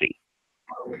policy.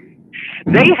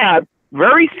 They have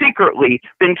very secretly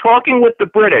been talking with the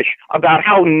British about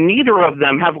how neither of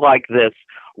them have liked this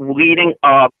leading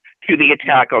up to the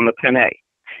attack on the Panay.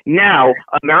 Now,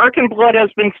 American blood has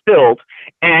been spilled,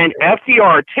 and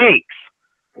FDR takes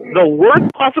the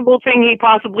worst possible thing he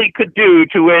possibly could do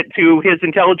to his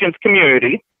intelligence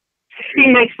community. He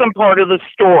makes them part of the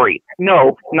story.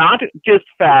 No, not just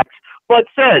facts, but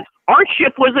says, our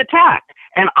ship was attacked,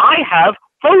 and I have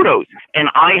photos, and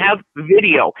I have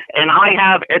video, and I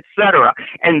have etc.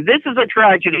 And this is a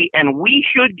tragedy, and we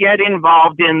should get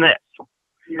involved in this.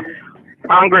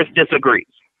 Congress disagrees.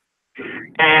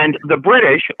 And the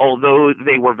British, although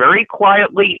they were very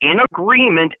quietly in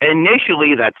agreement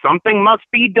initially that something must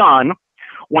be done,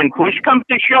 when push comes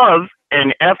to shove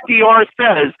and FDR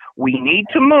says, we need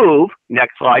to move,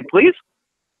 next slide please,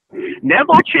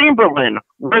 Neville Chamberlain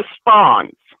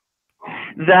responds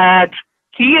that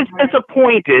he is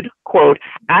disappointed, quote,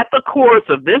 at the course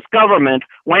of this government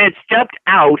when it stepped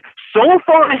out so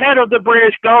far ahead of the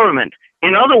British government.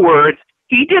 In other words,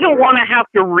 he didn't want to have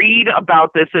to read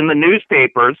about this in the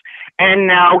newspapers, and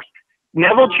now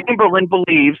Neville Chamberlain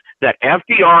believes that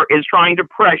FDR is trying to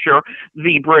pressure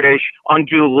the British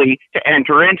unduly to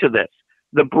enter into this.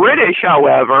 The British,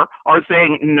 however, are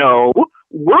saying, no,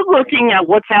 we're looking at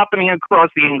what's happening across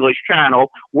the English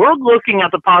Channel. We're looking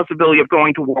at the possibility of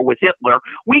going to war with Hitler.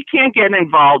 We can't get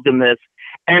involved in this.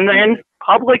 And then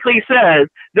publicly says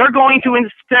they're going to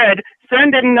instead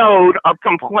send a note of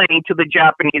complaint to the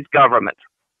Japanese government.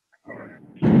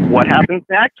 What happens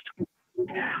next?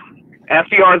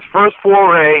 FDR's first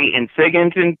foray in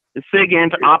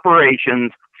SIGINT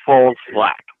operations falls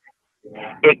flat.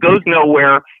 It goes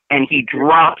nowhere, and he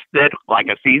drops it like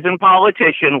a seasoned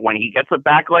politician when he gets a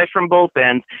backlash from both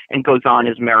ends and goes on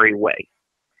his merry way.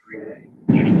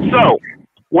 So,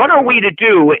 what are we to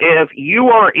do if you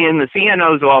are in the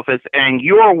CNO's office and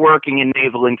you're working in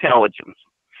naval intelligence?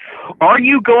 Are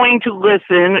you going to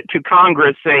listen to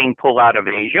Congress saying pull out of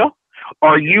Asia?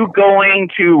 Are you going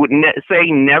to say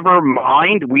never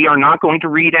mind, we are not going to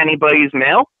read anybody's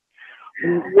mail?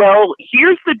 Well,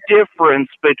 here's the difference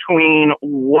between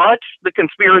what the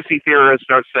conspiracy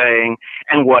theorists are saying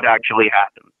and what actually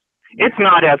happens. It's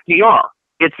not FDR.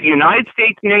 It's the United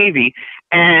States Navy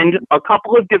and a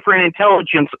couple of different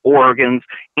intelligence organs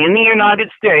in the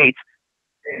United States,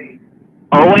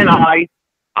 ONI,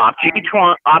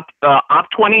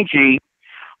 OP-20G,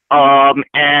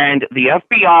 and the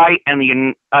FBI and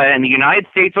the United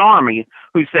States Army,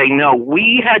 who say, no,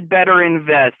 we had better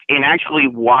invest in actually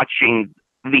watching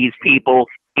these people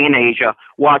in Asia,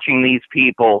 watching these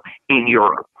people in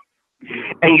Europe.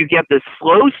 And you get this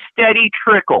slow, steady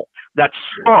trickle that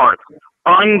starts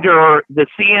under the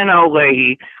CNO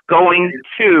Leahy going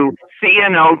to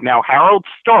CNO, now Harold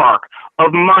Stark,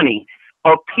 of money,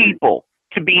 of people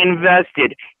to be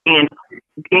invested in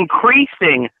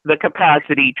increasing the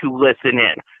capacity to listen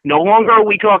in. No longer are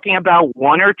we talking about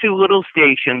one or two little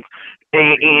stations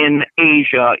in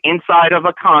Asia inside of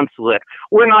a consulate.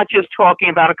 We're not just talking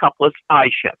about a couple of spy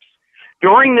ships.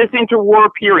 During this interwar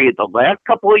period, the last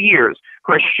couple of years,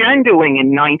 crescendoing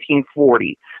in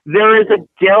 1940, there is a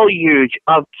deluge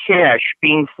of cash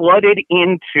being flooded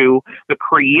into the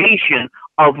creation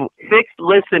of fixed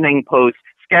listening posts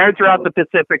scattered throughout the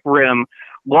Pacific Rim,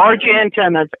 large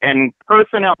antennas and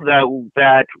personnel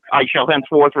that I shall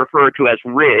henceforth refer to as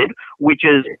RID, which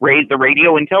is the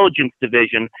Radio Intelligence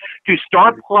Division, to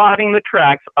start plotting the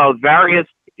tracks of various,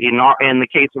 in the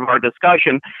case of our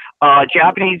discussion,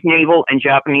 Japanese naval and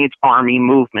Japanese army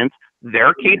movements,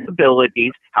 their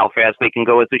capabilities, how fast they can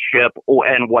go as a ship,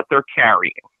 and what they're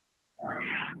carrying.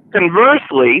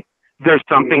 Conversely, there's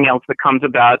something else that comes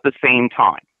about at the same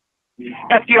time.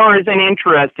 FDR isn't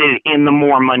interested in the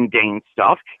more mundane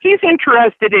stuff. He's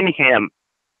interested in him.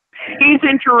 He's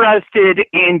interested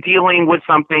in dealing with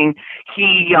something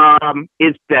he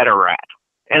is better at,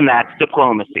 and that's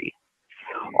diplomacy.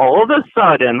 All of a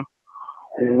sudden,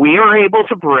 we are able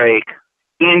to break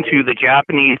into the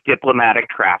Japanese diplomatic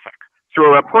traffic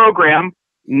through a program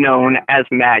known as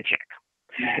MAGIC.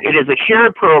 It is a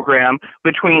shared program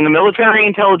between the Military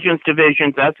Intelligence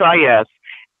Division's SIS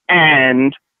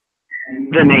and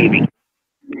the Navy.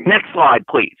 Next slide,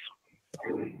 please.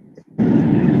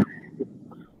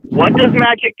 What does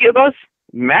MAGIC give us?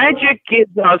 MAGIC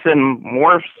gives us, and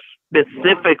more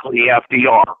specifically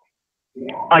FDR,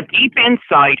 a deep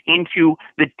insight into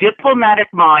the diplomatic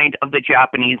mind of the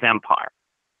Japanese Empire.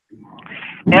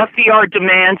 FDR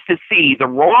demands to see the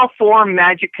raw form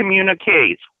MAGIC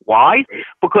communiques. Why?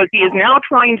 Because he is now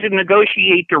trying to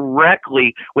negotiate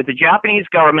directly with the Japanese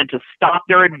government to stop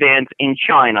their advance in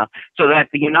China so that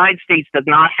the United States does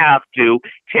not have to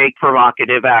take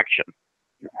provocative action.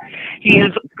 He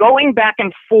is going back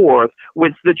and forth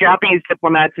with the Japanese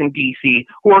diplomats in D.C.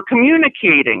 who are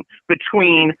communicating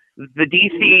between the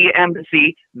D.C.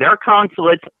 embassy, their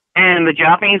consulates, and the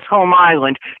Japanese home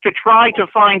island to try to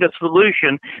find a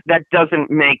solution that doesn't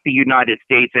make the United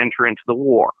States enter into the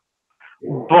war.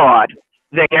 But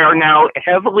they are now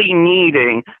heavily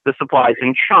needing the supplies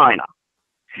in China.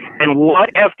 And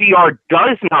what FDR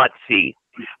does not see,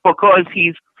 because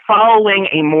he's following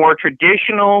a more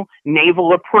traditional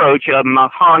naval approach, a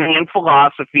Mahanian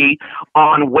philosophy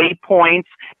on waypoints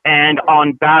and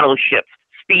on battleships,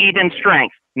 speed and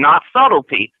strength, not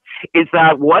subtlety, is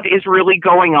that what is really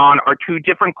going on are two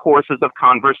different courses of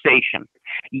conversation.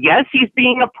 Yes, he's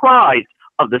being apprised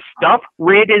of the stuff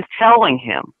RID is telling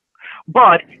him,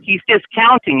 but he's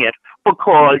discounting it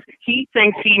because he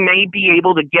thinks he may be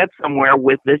able to get somewhere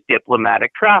with this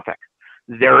diplomatic traffic.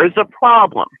 There is a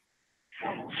problem.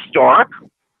 Stark,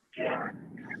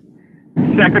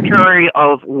 Secretary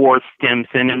of War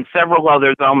Stimson, and several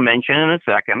others I'll mention in a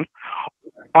second,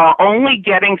 are only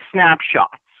getting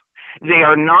snapshots. They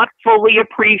are not fully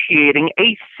appreciating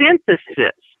a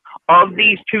synthesis of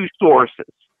these two sources.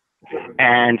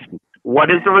 And what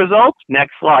is the result?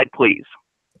 Next slide, please.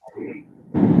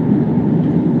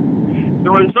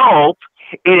 The result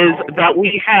is that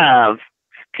we have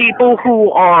people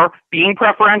who are being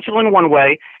preferential in one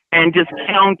way and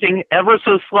discounting ever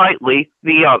so slightly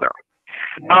the other.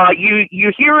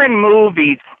 You hear in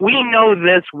movies, we know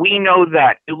this, we know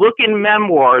that. You look in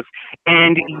memoirs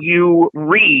and you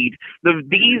read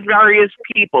these various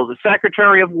people, the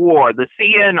Secretary of War, the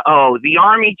CNO, the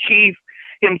Army Chief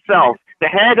himself, the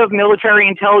head of Military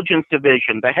Intelligence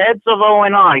Division, the heads of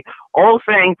ONI, all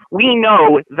saying, we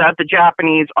know that the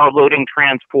Japanese are loading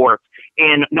transports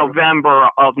in November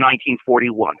of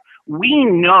 1941. We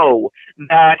know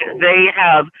that they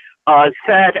have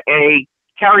set a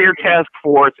carrier task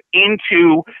force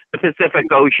into the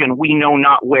Pacific Ocean. We know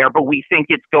not where, but we think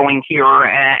it's going here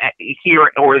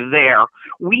or there.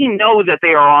 We know that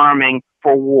they are arming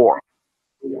for war.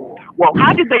 Well,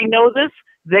 how did they know this?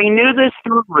 They knew this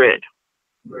through RID.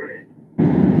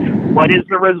 What is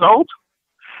the result?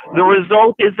 The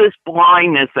result is this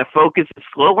blindness that focuses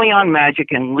slowly on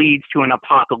magic and leads to an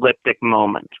apocalyptic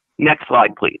moment. Next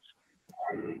slide, please.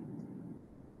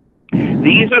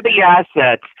 These are the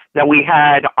assets that we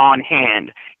had on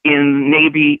hand in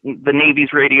the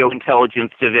Navy's Radio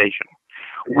Intelligence Division.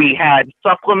 We had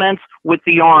supplements with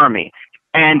the Army,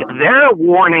 and they're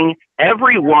warning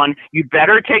everyone, you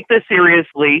better take this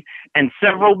seriously, and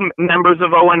several members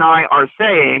of ONI are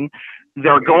saying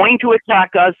they're going to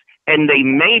attack us, and they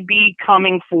may be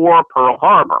coming for Pearl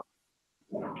Harbor.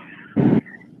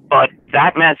 But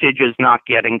that message is not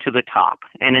getting to the top.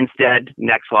 And instead,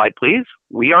 next slide, please,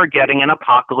 we are getting an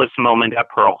apocalypse moment at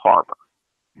Pearl Harbor.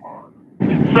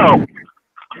 So,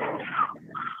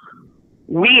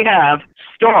 we have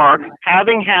Stark,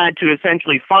 having had to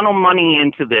essentially funnel money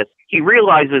into this, he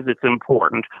realizes it's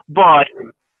important, but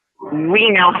we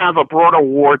now have a broader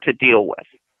war to deal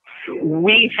with.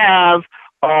 We have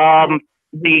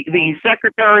the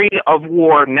Secretary of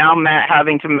War now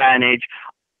having to manage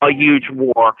a huge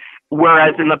war,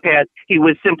 whereas in the past he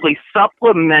was simply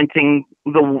supplementing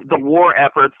the war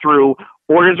effort through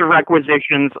orders of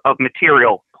requisitions of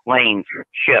material, planes,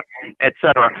 ships,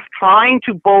 etc., trying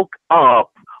to bulk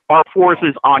up our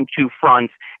forces on two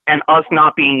fronts and us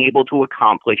not being able to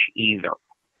accomplish either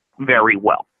very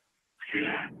well.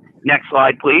 Next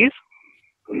slide, please.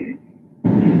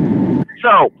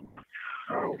 So,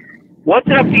 what's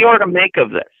FDR to make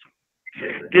of this?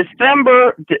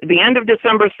 The end of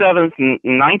December 7th,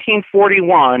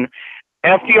 1941,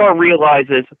 FDR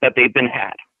realizes that they've been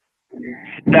had,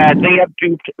 that they have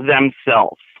duped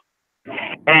themselves.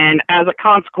 And as a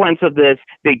consequence of this,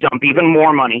 they dump even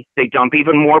more money, they dump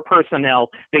even more personnel,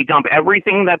 they dump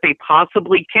everything that they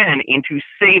possibly can into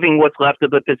saving what's left of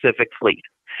the Pacific Fleet.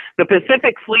 The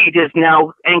Pacific Fleet is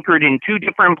now anchored in two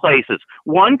different places.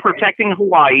 One, protecting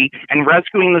Hawaii and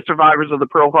rescuing the survivors of the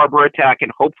Pearl Harbor attack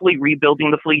and hopefully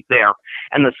rebuilding the fleet there.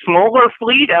 And the smaller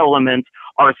fleet elements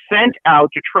are sent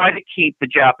out to try to keep the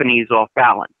Japanese off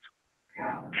balance.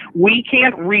 We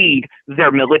can't read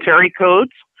their military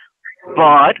codes,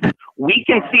 but we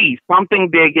can see something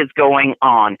big is going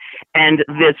on. And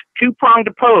this two-pronged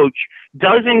approach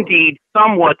does indeed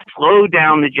somewhat slow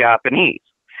down the Japanese.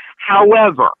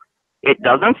 However, it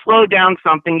doesn't slow down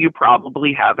something you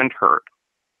probably haven't heard.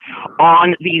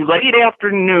 On the late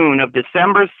afternoon of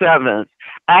December 7th,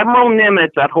 Admiral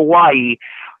Nimitz at Hawaii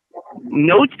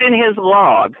notes in his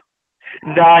log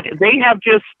that they have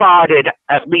just spotted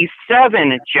at least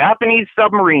 7 Japanese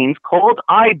submarines called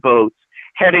I-boats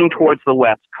heading towards the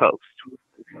west coast.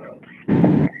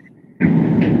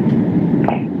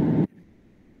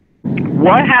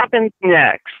 What happens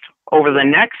next? Over the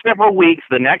next several weeks,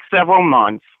 the next several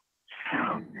months,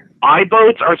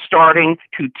 I-boats are starting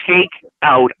to take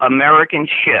out American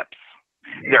ships.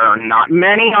 There are not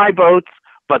many I-boats,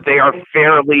 but they are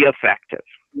fairly effective.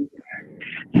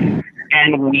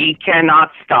 And we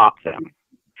cannot stop them.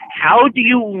 How do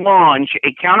you launch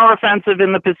a counteroffensive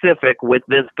in the Pacific with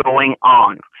this going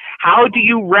on? How do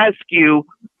you rescue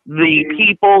the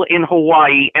people in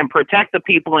Hawaii and protect the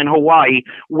people in Hawaii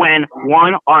when,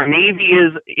 one, our Navy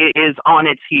is on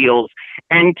its heels,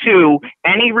 and two,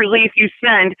 any relief you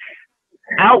send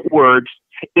outwards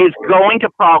is going to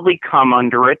probably come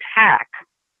under attack?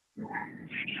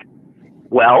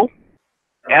 Well,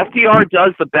 FDR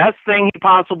does the best thing he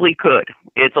possibly could.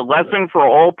 It's a lesson for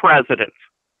all presidents.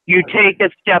 You take a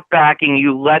step back and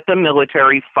you let the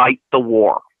military fight the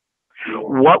war.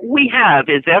 What we have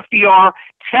is FDR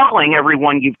telling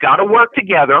everyone you've got to work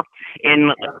together,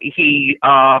 and he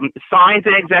signs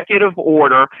an executive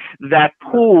order that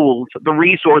pools the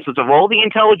resources of all the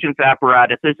intelligence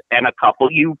apparatuses, and a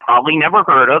couple you probably never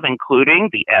heard of, including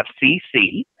the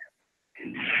FCC,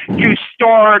 to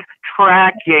start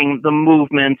tracking the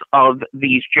movements of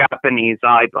these Japanese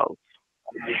I-boats.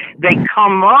 They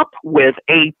come up with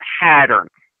a pattern.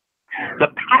 The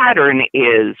pattern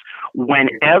is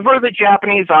whenever the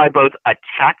Japanese I-boats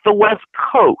attack the west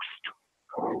coast,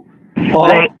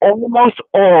 they almost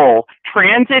all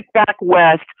transit back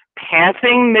west,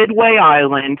 passing Midway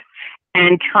Island,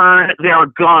 and turn their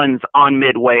guns on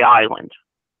Midway Island.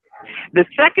 The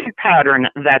second pattern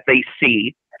that they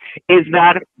see is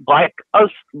that, like a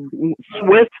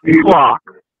Swiss clock,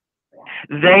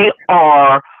 they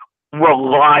are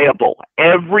reliable.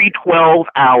 Every 12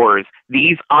 hours,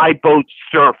 these iBoats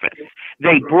surface.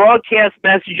 They broadcast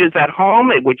messages at home,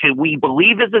 which we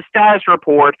believe is a status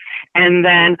report, and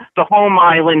then the home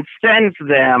island sends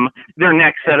them their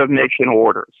next set of mission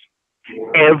orders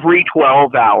every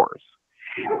 12 hours.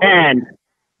 And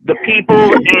the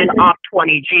people in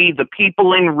Op-20G, the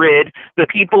people in RID, the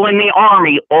people in the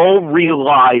Army all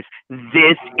realize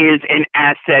this is an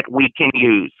asset we can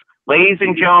use. Ladies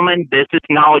and gentlemen, this is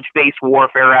knowledge-based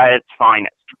warfare at its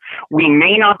finest. We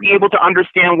may not be able to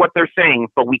understand what they're saying,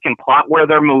 but we can plot where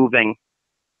they're moving.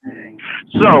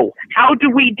 So, how do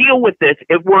we deal with this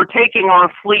if we're taking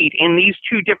our fleet in these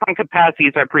two different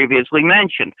capacities I previously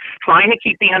mentioned? Trying to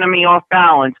keep the enemy off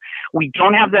balance. We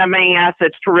don't have that many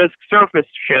assets to risk surface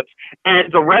ships,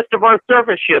 and the rest of our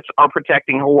surface ships are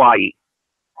protecting Hawaii.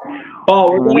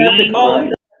 Paul, we're going to have to call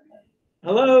it.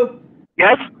 Hello?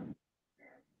 Yes?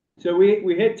 So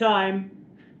we hit time.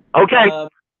 Okay.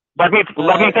 Let me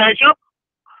finish up.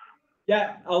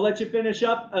 Yeah, I'll let you finish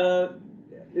up.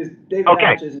 Is David Okay.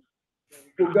 Hatches.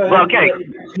 We'll go ahead Okay.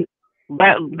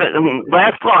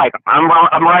 Last slide. I'm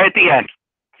right at the end.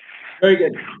 Very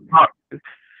good.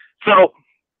 So,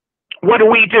 what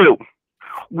do?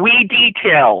 We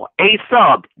detail a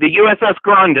sub, the USS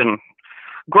Grundon,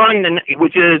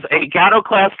 which is a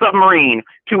Gatto-class submarine,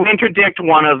 to interdict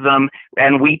one of them,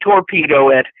 and we torpedo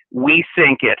it, we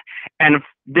sink it. And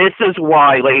this is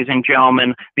why, ladies and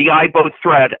gentlemen, the iBoat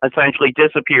threat essentially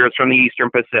disappears from the Eastern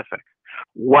Pacific.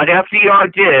 What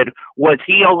FDR did was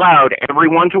he allowed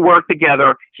everyone to work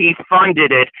together, he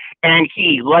funded it, and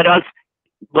he let us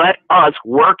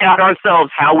work out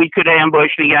ourselves how we could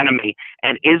ambush the enemy.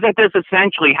 And isn't this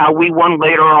essentially how we won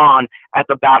later on at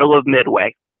the Battle of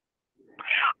Midway?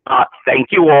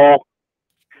 Thank you all.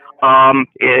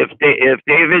 If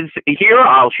David's here,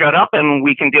 I'll shut up and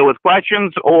we can deal with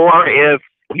questions, or if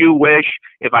you wish,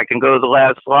 if I can go to the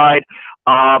last slide,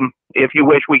 if you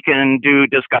wish, we can do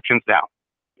discussions now.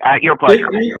 At your pleasure.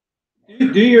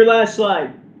 Do your last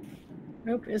slide.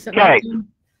 Nope, isn't Okay.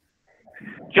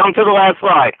 Jump to the last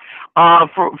slide.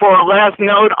 For a last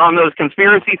note on those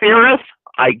conspiracy theorists,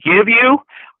 I give you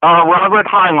Robert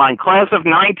Heinlein, class of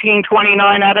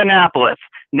 1929 at Annapolis.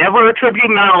 Never attribute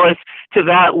malice to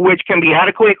that which can be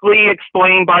adequately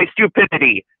explained by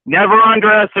stupidity. Never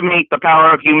underestimate the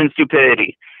power of human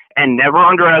stupidity. And never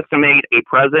underestimate a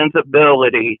president's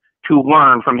ability to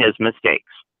learn from his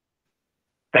mistakes.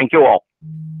 Thank you all.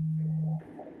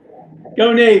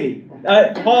 Go Navy.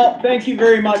 Paul, thank you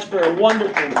very much for a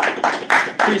wonderful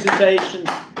presentation.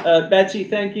 Betsy,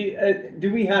 thank you.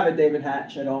 Do we have a David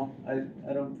Hatch at all?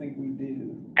 I don't think we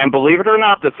do. And believe it or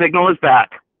not, the signal is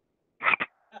back.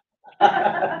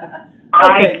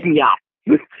 Okay.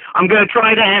 I'm going to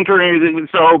try to enter it.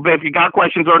 So if you got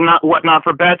questions or not, whatnot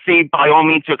for Betsy, by all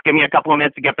means, just give me a couple of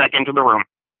minutes to get back into the room.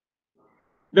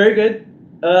 Very good.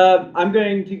 I'm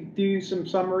going to do some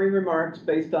summary remarks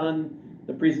based on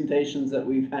the presentations that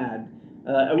we've had.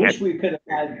 I wish we could have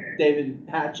had David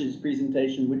Hatch's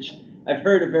presentation, which I've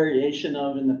heard a variation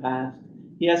of in the past.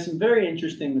 He has some very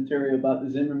interesting material about the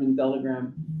Zimmerman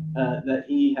telegram that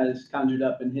he has conjured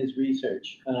up in his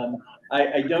research.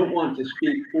 I don't want to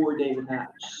speak for David Hatch,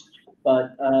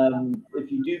 but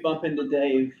if you do bump into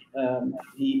Dave,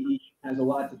 he has a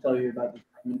lot to tell you about the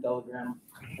Zimmerman telegram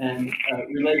and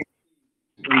related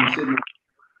to Sydney.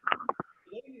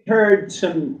 We heard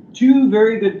two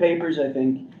very good papers, I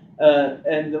think,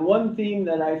 and the one theme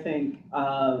that I think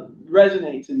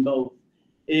resonates in both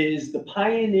is the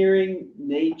pioneering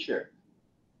nature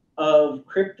of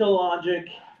cryptologic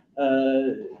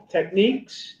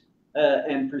techniques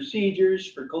and procedures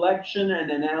for collection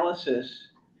and analysis.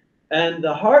 And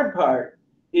the hard part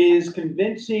is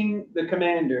convincing the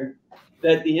commander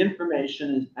that the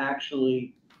information is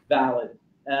actually valid.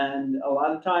 And a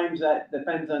lot of times that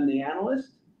depends on the analyst,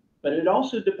 but it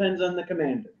also depends on the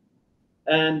commander.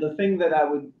 And the thing that I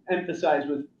would emphasize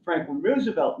with Franklin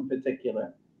Roosevelt in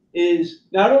particular is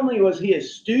not only was he a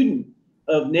student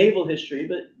of naval history,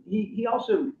 but he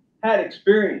also had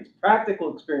experience,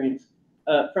 practical experience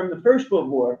from the First World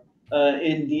War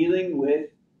in dealing with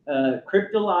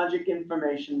cryptologic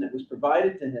information that was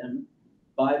provided to him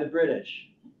by the British.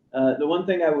 The one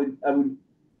thing I would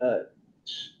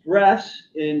stress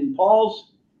in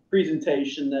Paul's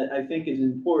presentation that I think is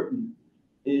important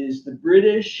is the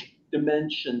British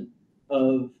dimension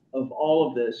of all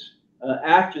of this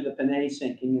after the Panay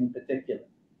sinking in particular.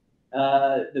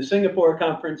 The Singapore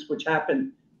conference, which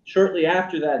happened shortly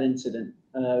after that incident,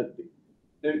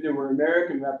 there were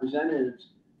American representatives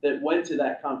that went to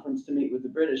that conference to meet with the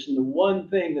British, and the one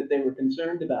thing that they were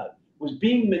concerned about was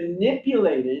being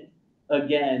manipulated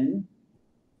again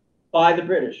by the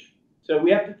British. So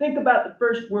we have to think about the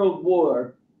First World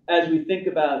War as we think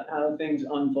about how things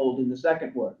unfold in the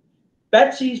Second War.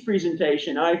 Betsy's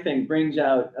presentation, I think, brings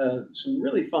out some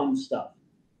really fun stuff.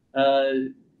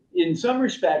 In some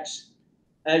respects,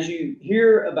 as you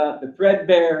hear about the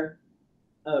threadbare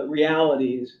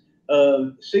realities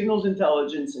of signals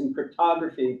intelligence and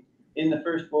cryptography in the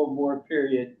First World War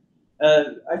period,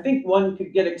 I think one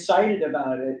could get excited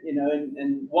about it, you know,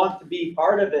 and want to be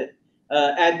part of it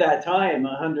at that time,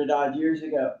 100-odd years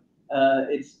ago.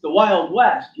 It's the Wild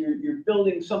West. You're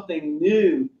building something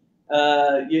new.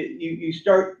 You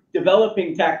start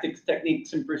developing tactics,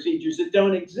 techniques, and procedures that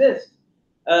don't exist.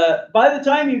 By the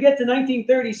time you get to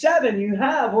 1937, you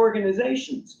have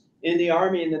organizations in the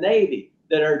Army and the Navy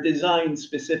that are designed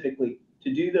specifically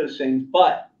to do those things,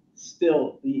 but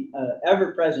still the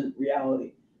ever-present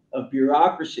reality of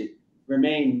bureaucracy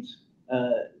remains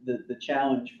the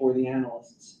challenge for the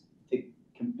analysts to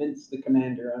convince the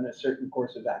commander on a certain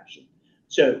course of action.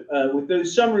 So with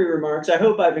those summary remarks, I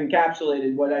hope I've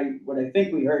encapsulated what I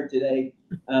think we heard today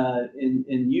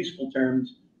in useful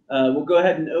terms. We'll go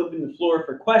ahead and open the floor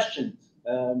for questions.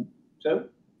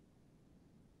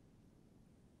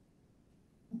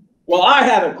 Well, I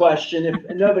have a question,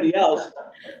 if nobody else.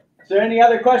 Is there any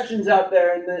other questions out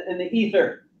there in the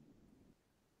ether?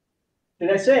 Did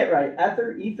I say it right?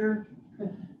 Ether?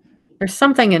 There's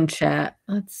something in chat.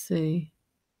 Let's see.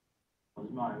 That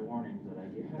was my warning that I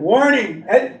gave. Warning.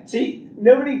 See,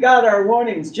 nobody got our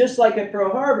warnings, just like at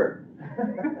Pearl Harbor.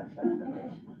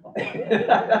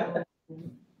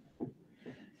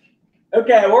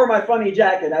 Okay, I wore my funny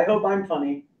jacket. I hope I'm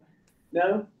funny.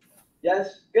 No?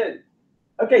 Yes? Good.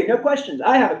 Okay, no questions.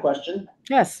 I have a question.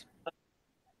 Yes.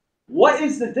 What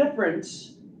is the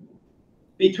difference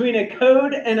between a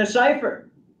code and a cipher?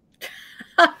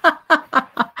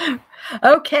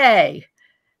 Okay.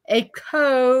 A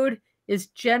code is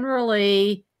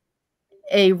generally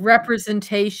a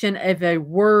representation of a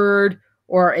word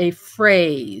or a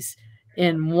phrase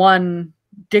in one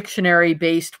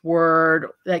dictionary-based word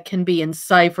that can be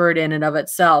enciphered in and of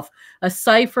itself. A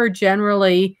cipher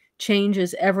generally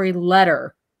changes every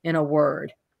letter in a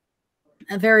word.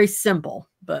 Very simple,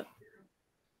 but...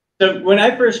 So when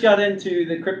I first got into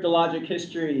the cryptologic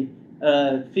history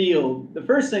field, the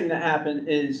first thing that happened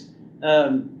is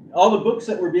all the books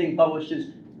that were being published is,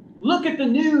 look at the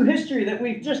new history that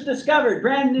we've just discovered,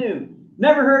 brand new.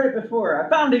 Never heard it before. I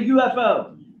found a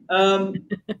UFO.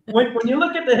 When you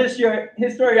look at the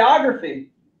historiography,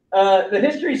 the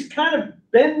history's kind of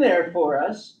been there for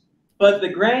us, but the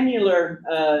granular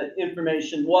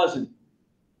information wasn't.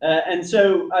 And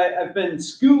so I've been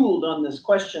schooled on this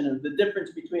question of the difference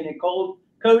between a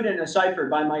code and a cipher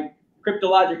by my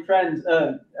cryptologic friends.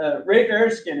 Rafe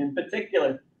Erskine, in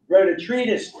particular, wrote a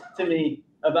treatise to me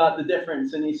about the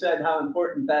difference, and he said how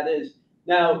important that is.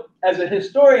 Now, as a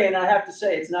historian, I have to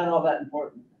say it's not all that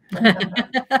important.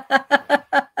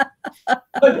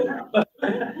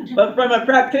 but from a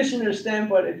practitioner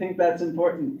standpoint, I think that's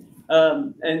important.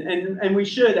 And we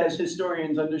should, as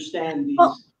historians, understand these.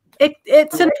 Well,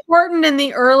 it's important in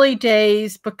the early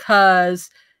days because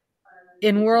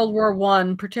in World War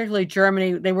I, particularly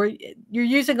Germany, you're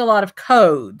using a lot of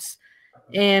codes,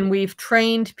 and we've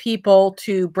trained people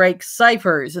to break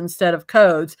ciphers instead of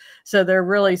codes, so they're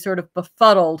really sort of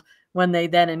befuddled when they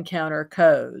then encounter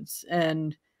codes.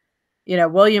 And you know,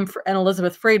 William and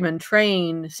Elizabeth Friedman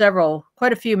trained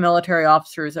quite a few military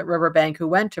officers at Riverbank who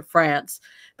went to France,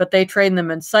 but they trained them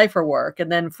in cipher work.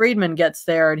 And then Friedman gets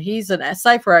there and he's a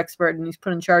cipher expert and he's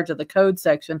put in charge of the code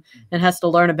section and has to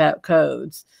learn about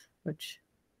codes, which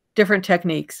different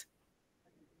techniques.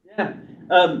 Yeah.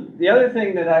 The other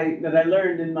thing that I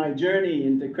learned in my journey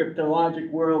into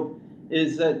cryptologic world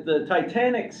is that the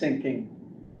Titanic sinking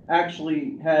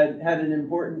actually had an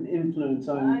important influence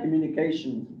on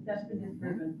communication. That's been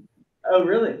disproven. Oh,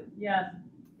 really? Yes.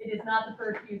 It is not the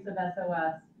first use of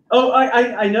SOS. Oh,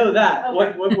 I know that.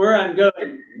 Okay. Where I'm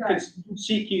going, Right.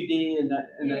 CQD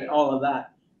and all of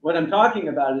that. What I'm talking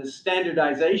about is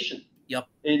standardization. Yep.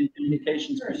 In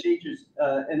communications procedures.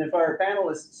 And if our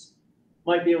panelists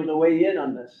might be able to weigh in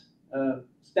on this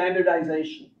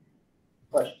standardization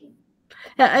question.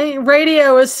 Yeah, I mean,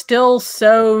 radio is still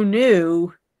so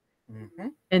new. Mm-hmm.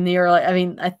 In the early, I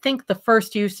mean, I think the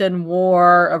first use in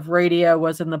war of radio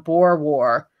was in the Boer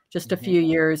War, just a few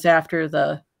years after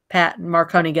the patent.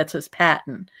 Marconi gets his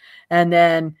patent. And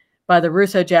then by the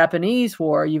Russo-Japanese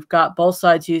War, you've got both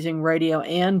sides using radio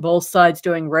and both sides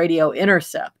doing radio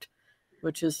intercept.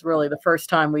 which is really the first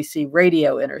time we see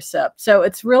radio intercept. So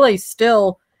it's really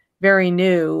still very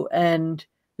new, and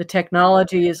the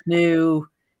technology is new,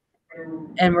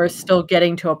 and we're still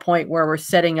getting to a point where we're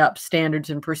setting up standards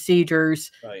and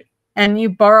procedures. Right. And you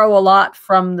borrow a lot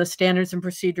from the standards and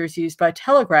procedures used by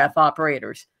telegraph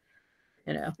operators,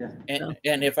 you know.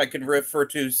 And if I could riff for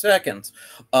 2 seconds,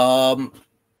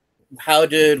 how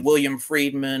did William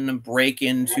Friedman break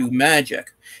into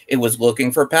magic? It was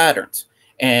looking for patterns.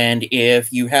 And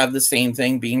if you have the same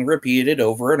thing being repeated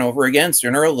over and over again,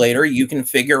 sooner or later, you can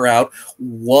figure out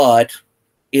what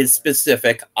is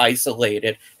specific,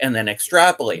 isolated, and then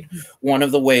extrapolate. One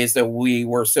of the ways that we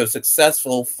were so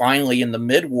successful finally in the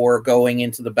mid-war going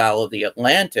into the Battle of the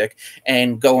Atlantic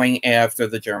and going after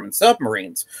the German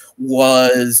submarines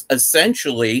was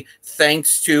essentially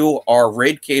thanks to our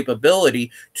raid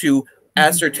capability to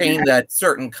ascertain that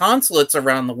certain consulates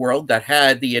around the world that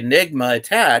had the Enigma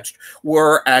attached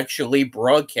were actually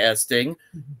broadcasting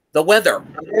the weather,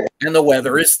 and the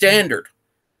weather is standard,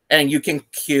 and you can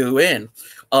cue in.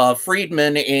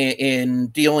 Friedman, in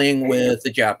dealing with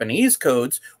the Japanese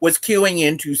codes, was cueing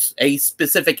into a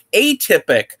specific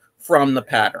atypic from the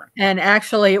pattern. And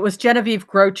actually, it was Genevieve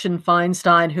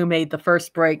Groschen-Feinstein who made the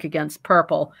first break against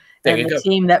Purple. There And you the go.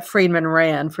 team that Friedman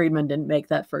ran, Friedman didn't make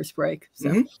that first break.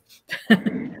 So.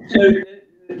 So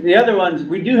the other ones,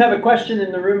 we do have a question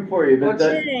in the room for you, but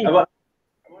Okay. I want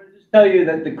to just tell you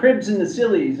that the Cribs and the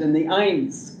Sillies and the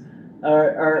Eins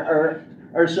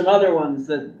are some other ones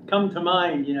that come to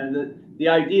mind. You know, the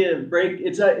idea of break.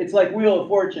 It's like Wheel of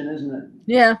Fortune, isn't it?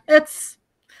 Yeah, it's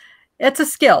a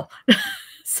skill.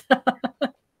 So-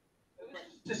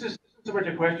 This is so much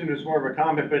a question, it's more of a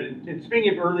comment, but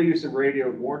speaking of early use of radio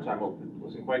in wartime, well, it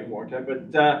wasn't quite in wartime,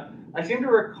 but I seem to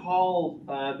recall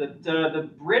that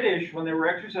the British, when they were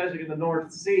exercising in the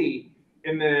North Sea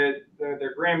in their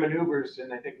grand maneuvers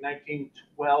in, I think,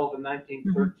 1912 and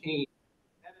 1913,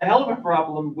 had a hell of a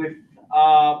problem with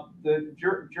the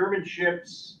German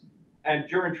ships and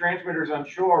German transmitters on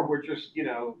shore were just,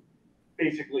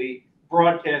 basically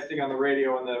broadcasting on the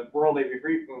radio on the Royal Navy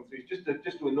frequencies just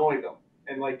to annoy them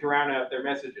and like drown out their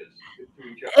messages to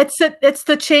each other. It's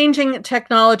the changing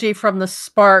technology from the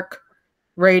spark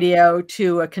radio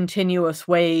to a continuous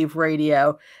wave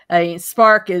radio. I mean,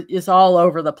 spark is all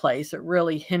over the place. It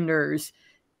really hinders.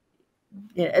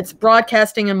 It's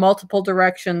broadcasting in multiple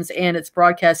directions, and it's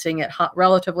broadcasting at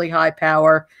relatively high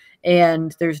power,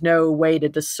 and there's no way to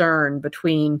discern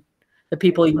between the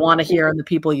people you want to hear and the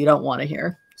people you don't want to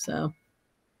hear. So.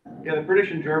 Yeah, the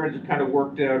British and Germans kind of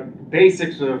worked out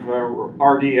basics of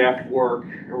RDF work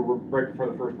right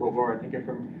before the First World War. I think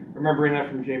I'm remembering that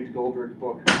from James Goldrick's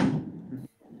book.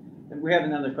 We have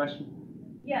another question.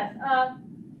 Yes,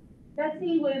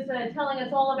 Betsy was telling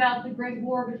us all about the Great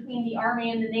War between the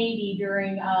Army and the Navy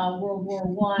during World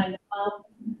War I.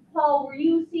 Paul, were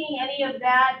you seeing any of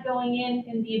that going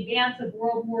in the advance of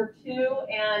World War II?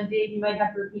 And Dave, you might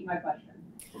have to repeat my question.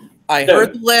 I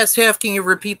heard the last half. Can you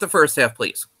repeat the first half,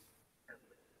 please?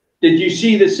 Did you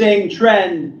see the same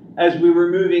trend as we were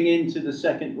moving into the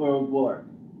Second World War?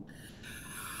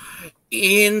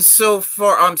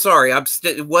 Insofar, I'm sorry,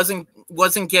 wasn't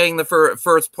getting the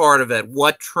first part of it.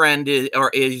 What trend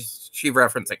is she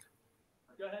referencing?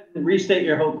 Go ahead and restate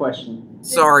your whole question.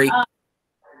 Sorry. The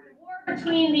war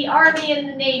between the Army and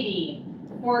the Navy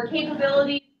for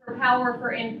capabilities, for power,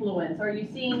 for influence. Are you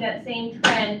seeing that same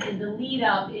trend in the lead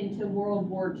up into World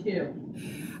War II?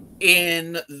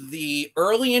 In the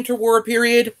early interwar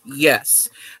period, yes.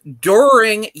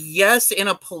 During, yes, in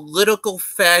a political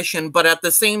fashion, but at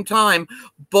the same time,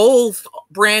 both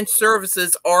branch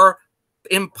services are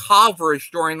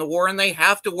impoverished during the war, and they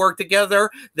have to work together.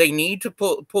 They need to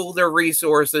pull their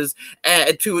resources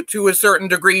to a certain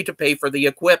degree to pay for the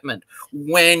equipment.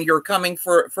 When you're coming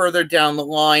further down the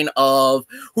line of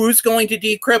who's going to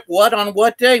decrypt what on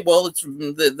what day, well, it's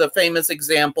the famous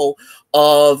example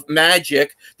of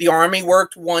magic. The Army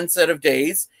worked one set of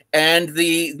days, and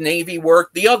the Navy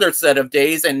worked the other set of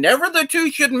days, and never the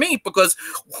two should meet because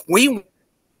we...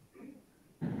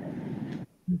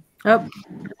 Oh.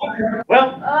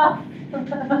 Well,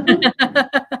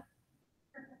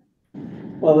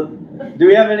 Well, do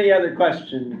we have any other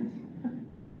questions?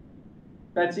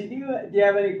 Betsy, do you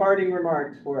have any parting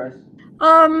remarks for us?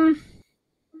 I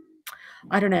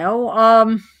don't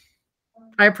know.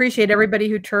 I appreciate everybody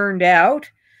who turned out.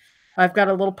 I've got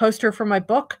a little poster for my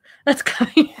book that's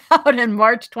coming out in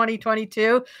March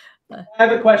 2022. I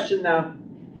have a question now.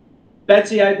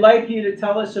 Betsy, I'd like you to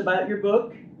tell us about your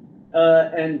book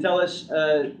and tell us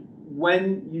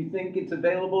when you think it's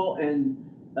available and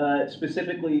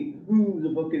specifically who the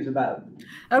book is about.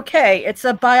 Okay, it's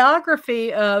a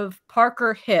biography of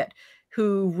Parker Hitt,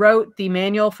 who wrote the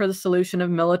Manual for the Solution of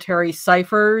Military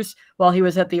Ciphers while he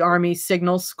was at the Army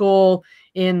Signal School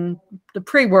in the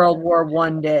pre-World War I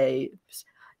days.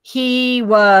 He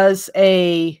was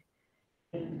a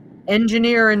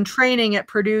engineer in training at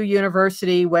Purdue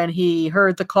University when he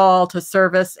heard the call to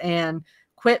service and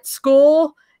quit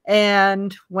school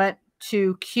and went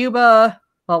to Cuba,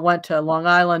 well, went to Long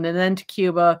Island and then to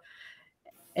Cuba,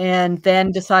 and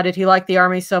then decided he liked the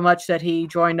Army so much that he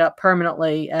joined up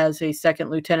permanently as a second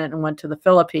lieutenant and went to the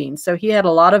Philippines. So he had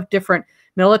a lot of different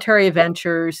military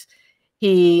adventures.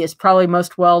 He is probably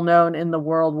most well known in the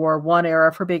World War I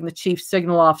era for being the chief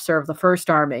signal officer of the First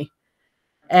Army,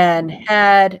 and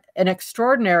had an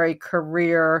extraordinary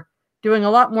career doing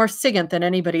a lot more SIGINT than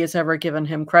anybody has ever given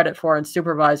him credit for, and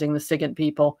supervising the SIGINT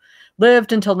people.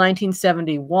 Lived until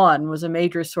 1971, was a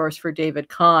major source for David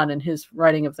Kahn in his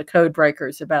writing of the Code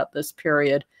Breakers about this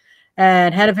period,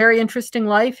 and had a very interesting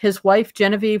life. His wife,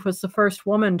 Genevieve, was the first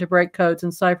woman to break codes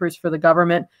and ciphers for the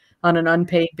government on an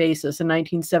unpaid basis in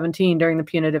 1917 during the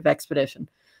Punitive Expedition.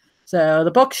 So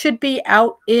the book should be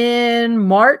out in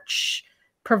March,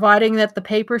 providing that the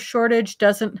paper shortage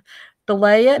doesn't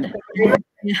delay it.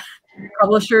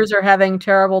 Publishers are having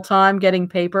terrible time getting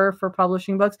paper for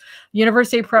publishing books.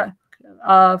 University Press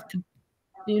of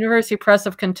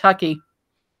Kentucky.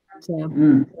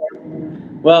 So.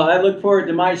 Well, I look forward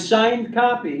to my signed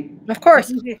copy. Of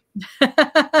course.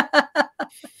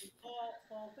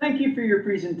 Thank you for your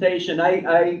presentation.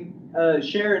 I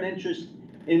share an interest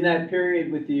in that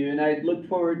period with you, and I look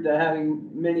forward to having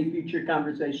many future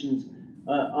conversations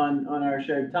on our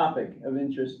shared topic of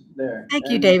interest there. Thank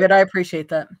you, David. I appreciate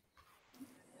that.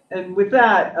 And with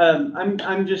that,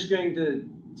 I'm just going to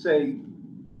say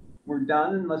we're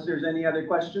done unless there's any other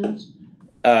questions.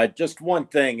 Just one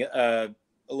thing,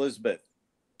 Elizabeth.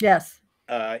 Yes.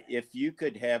 If you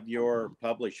could have your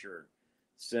publisher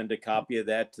send a copy of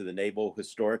that to the Naval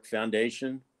Historic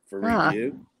Foundation for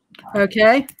review.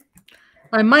 Okay.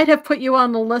 I might have put you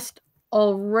on the list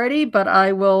already, but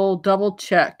I will double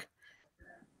check.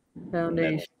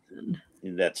 Foundation.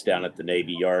 And that's down at the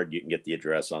Navy Yard. You can get the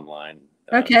address online.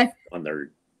 Okay. On their.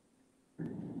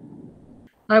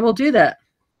 I will do that.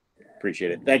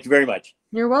 Appreciate it. Thank you very much.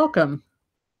 You're welcome.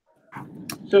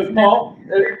 So, Paul,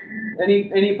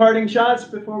 any parting shots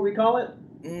before we call it?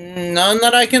 None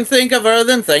that I can think of other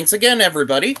than thanks again,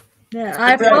 everybody. Yeah,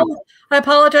 I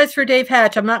apologize for Dave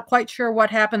Hatch. I'm not quite sure what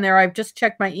happened there. I've just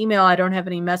checked my email. I don't have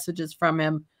any messages from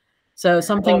him. So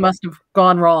something must have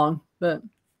gone wrong. But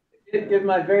give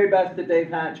my very best to Dave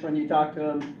Hatch when you talk to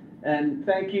him. And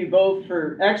thank you both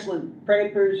for excellent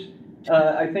papers.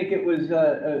 I think it was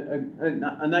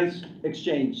a nice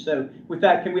exchange. So with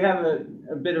that, can we have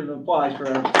a bit of applause for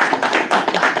us?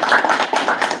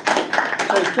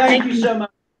 So thank you so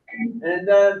much. And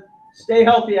stay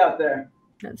healthy out there.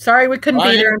 Sorry we couldn't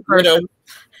be there in person.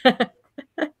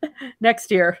 Next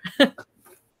year.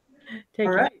 All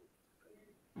right.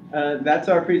 That's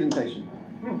our presentation.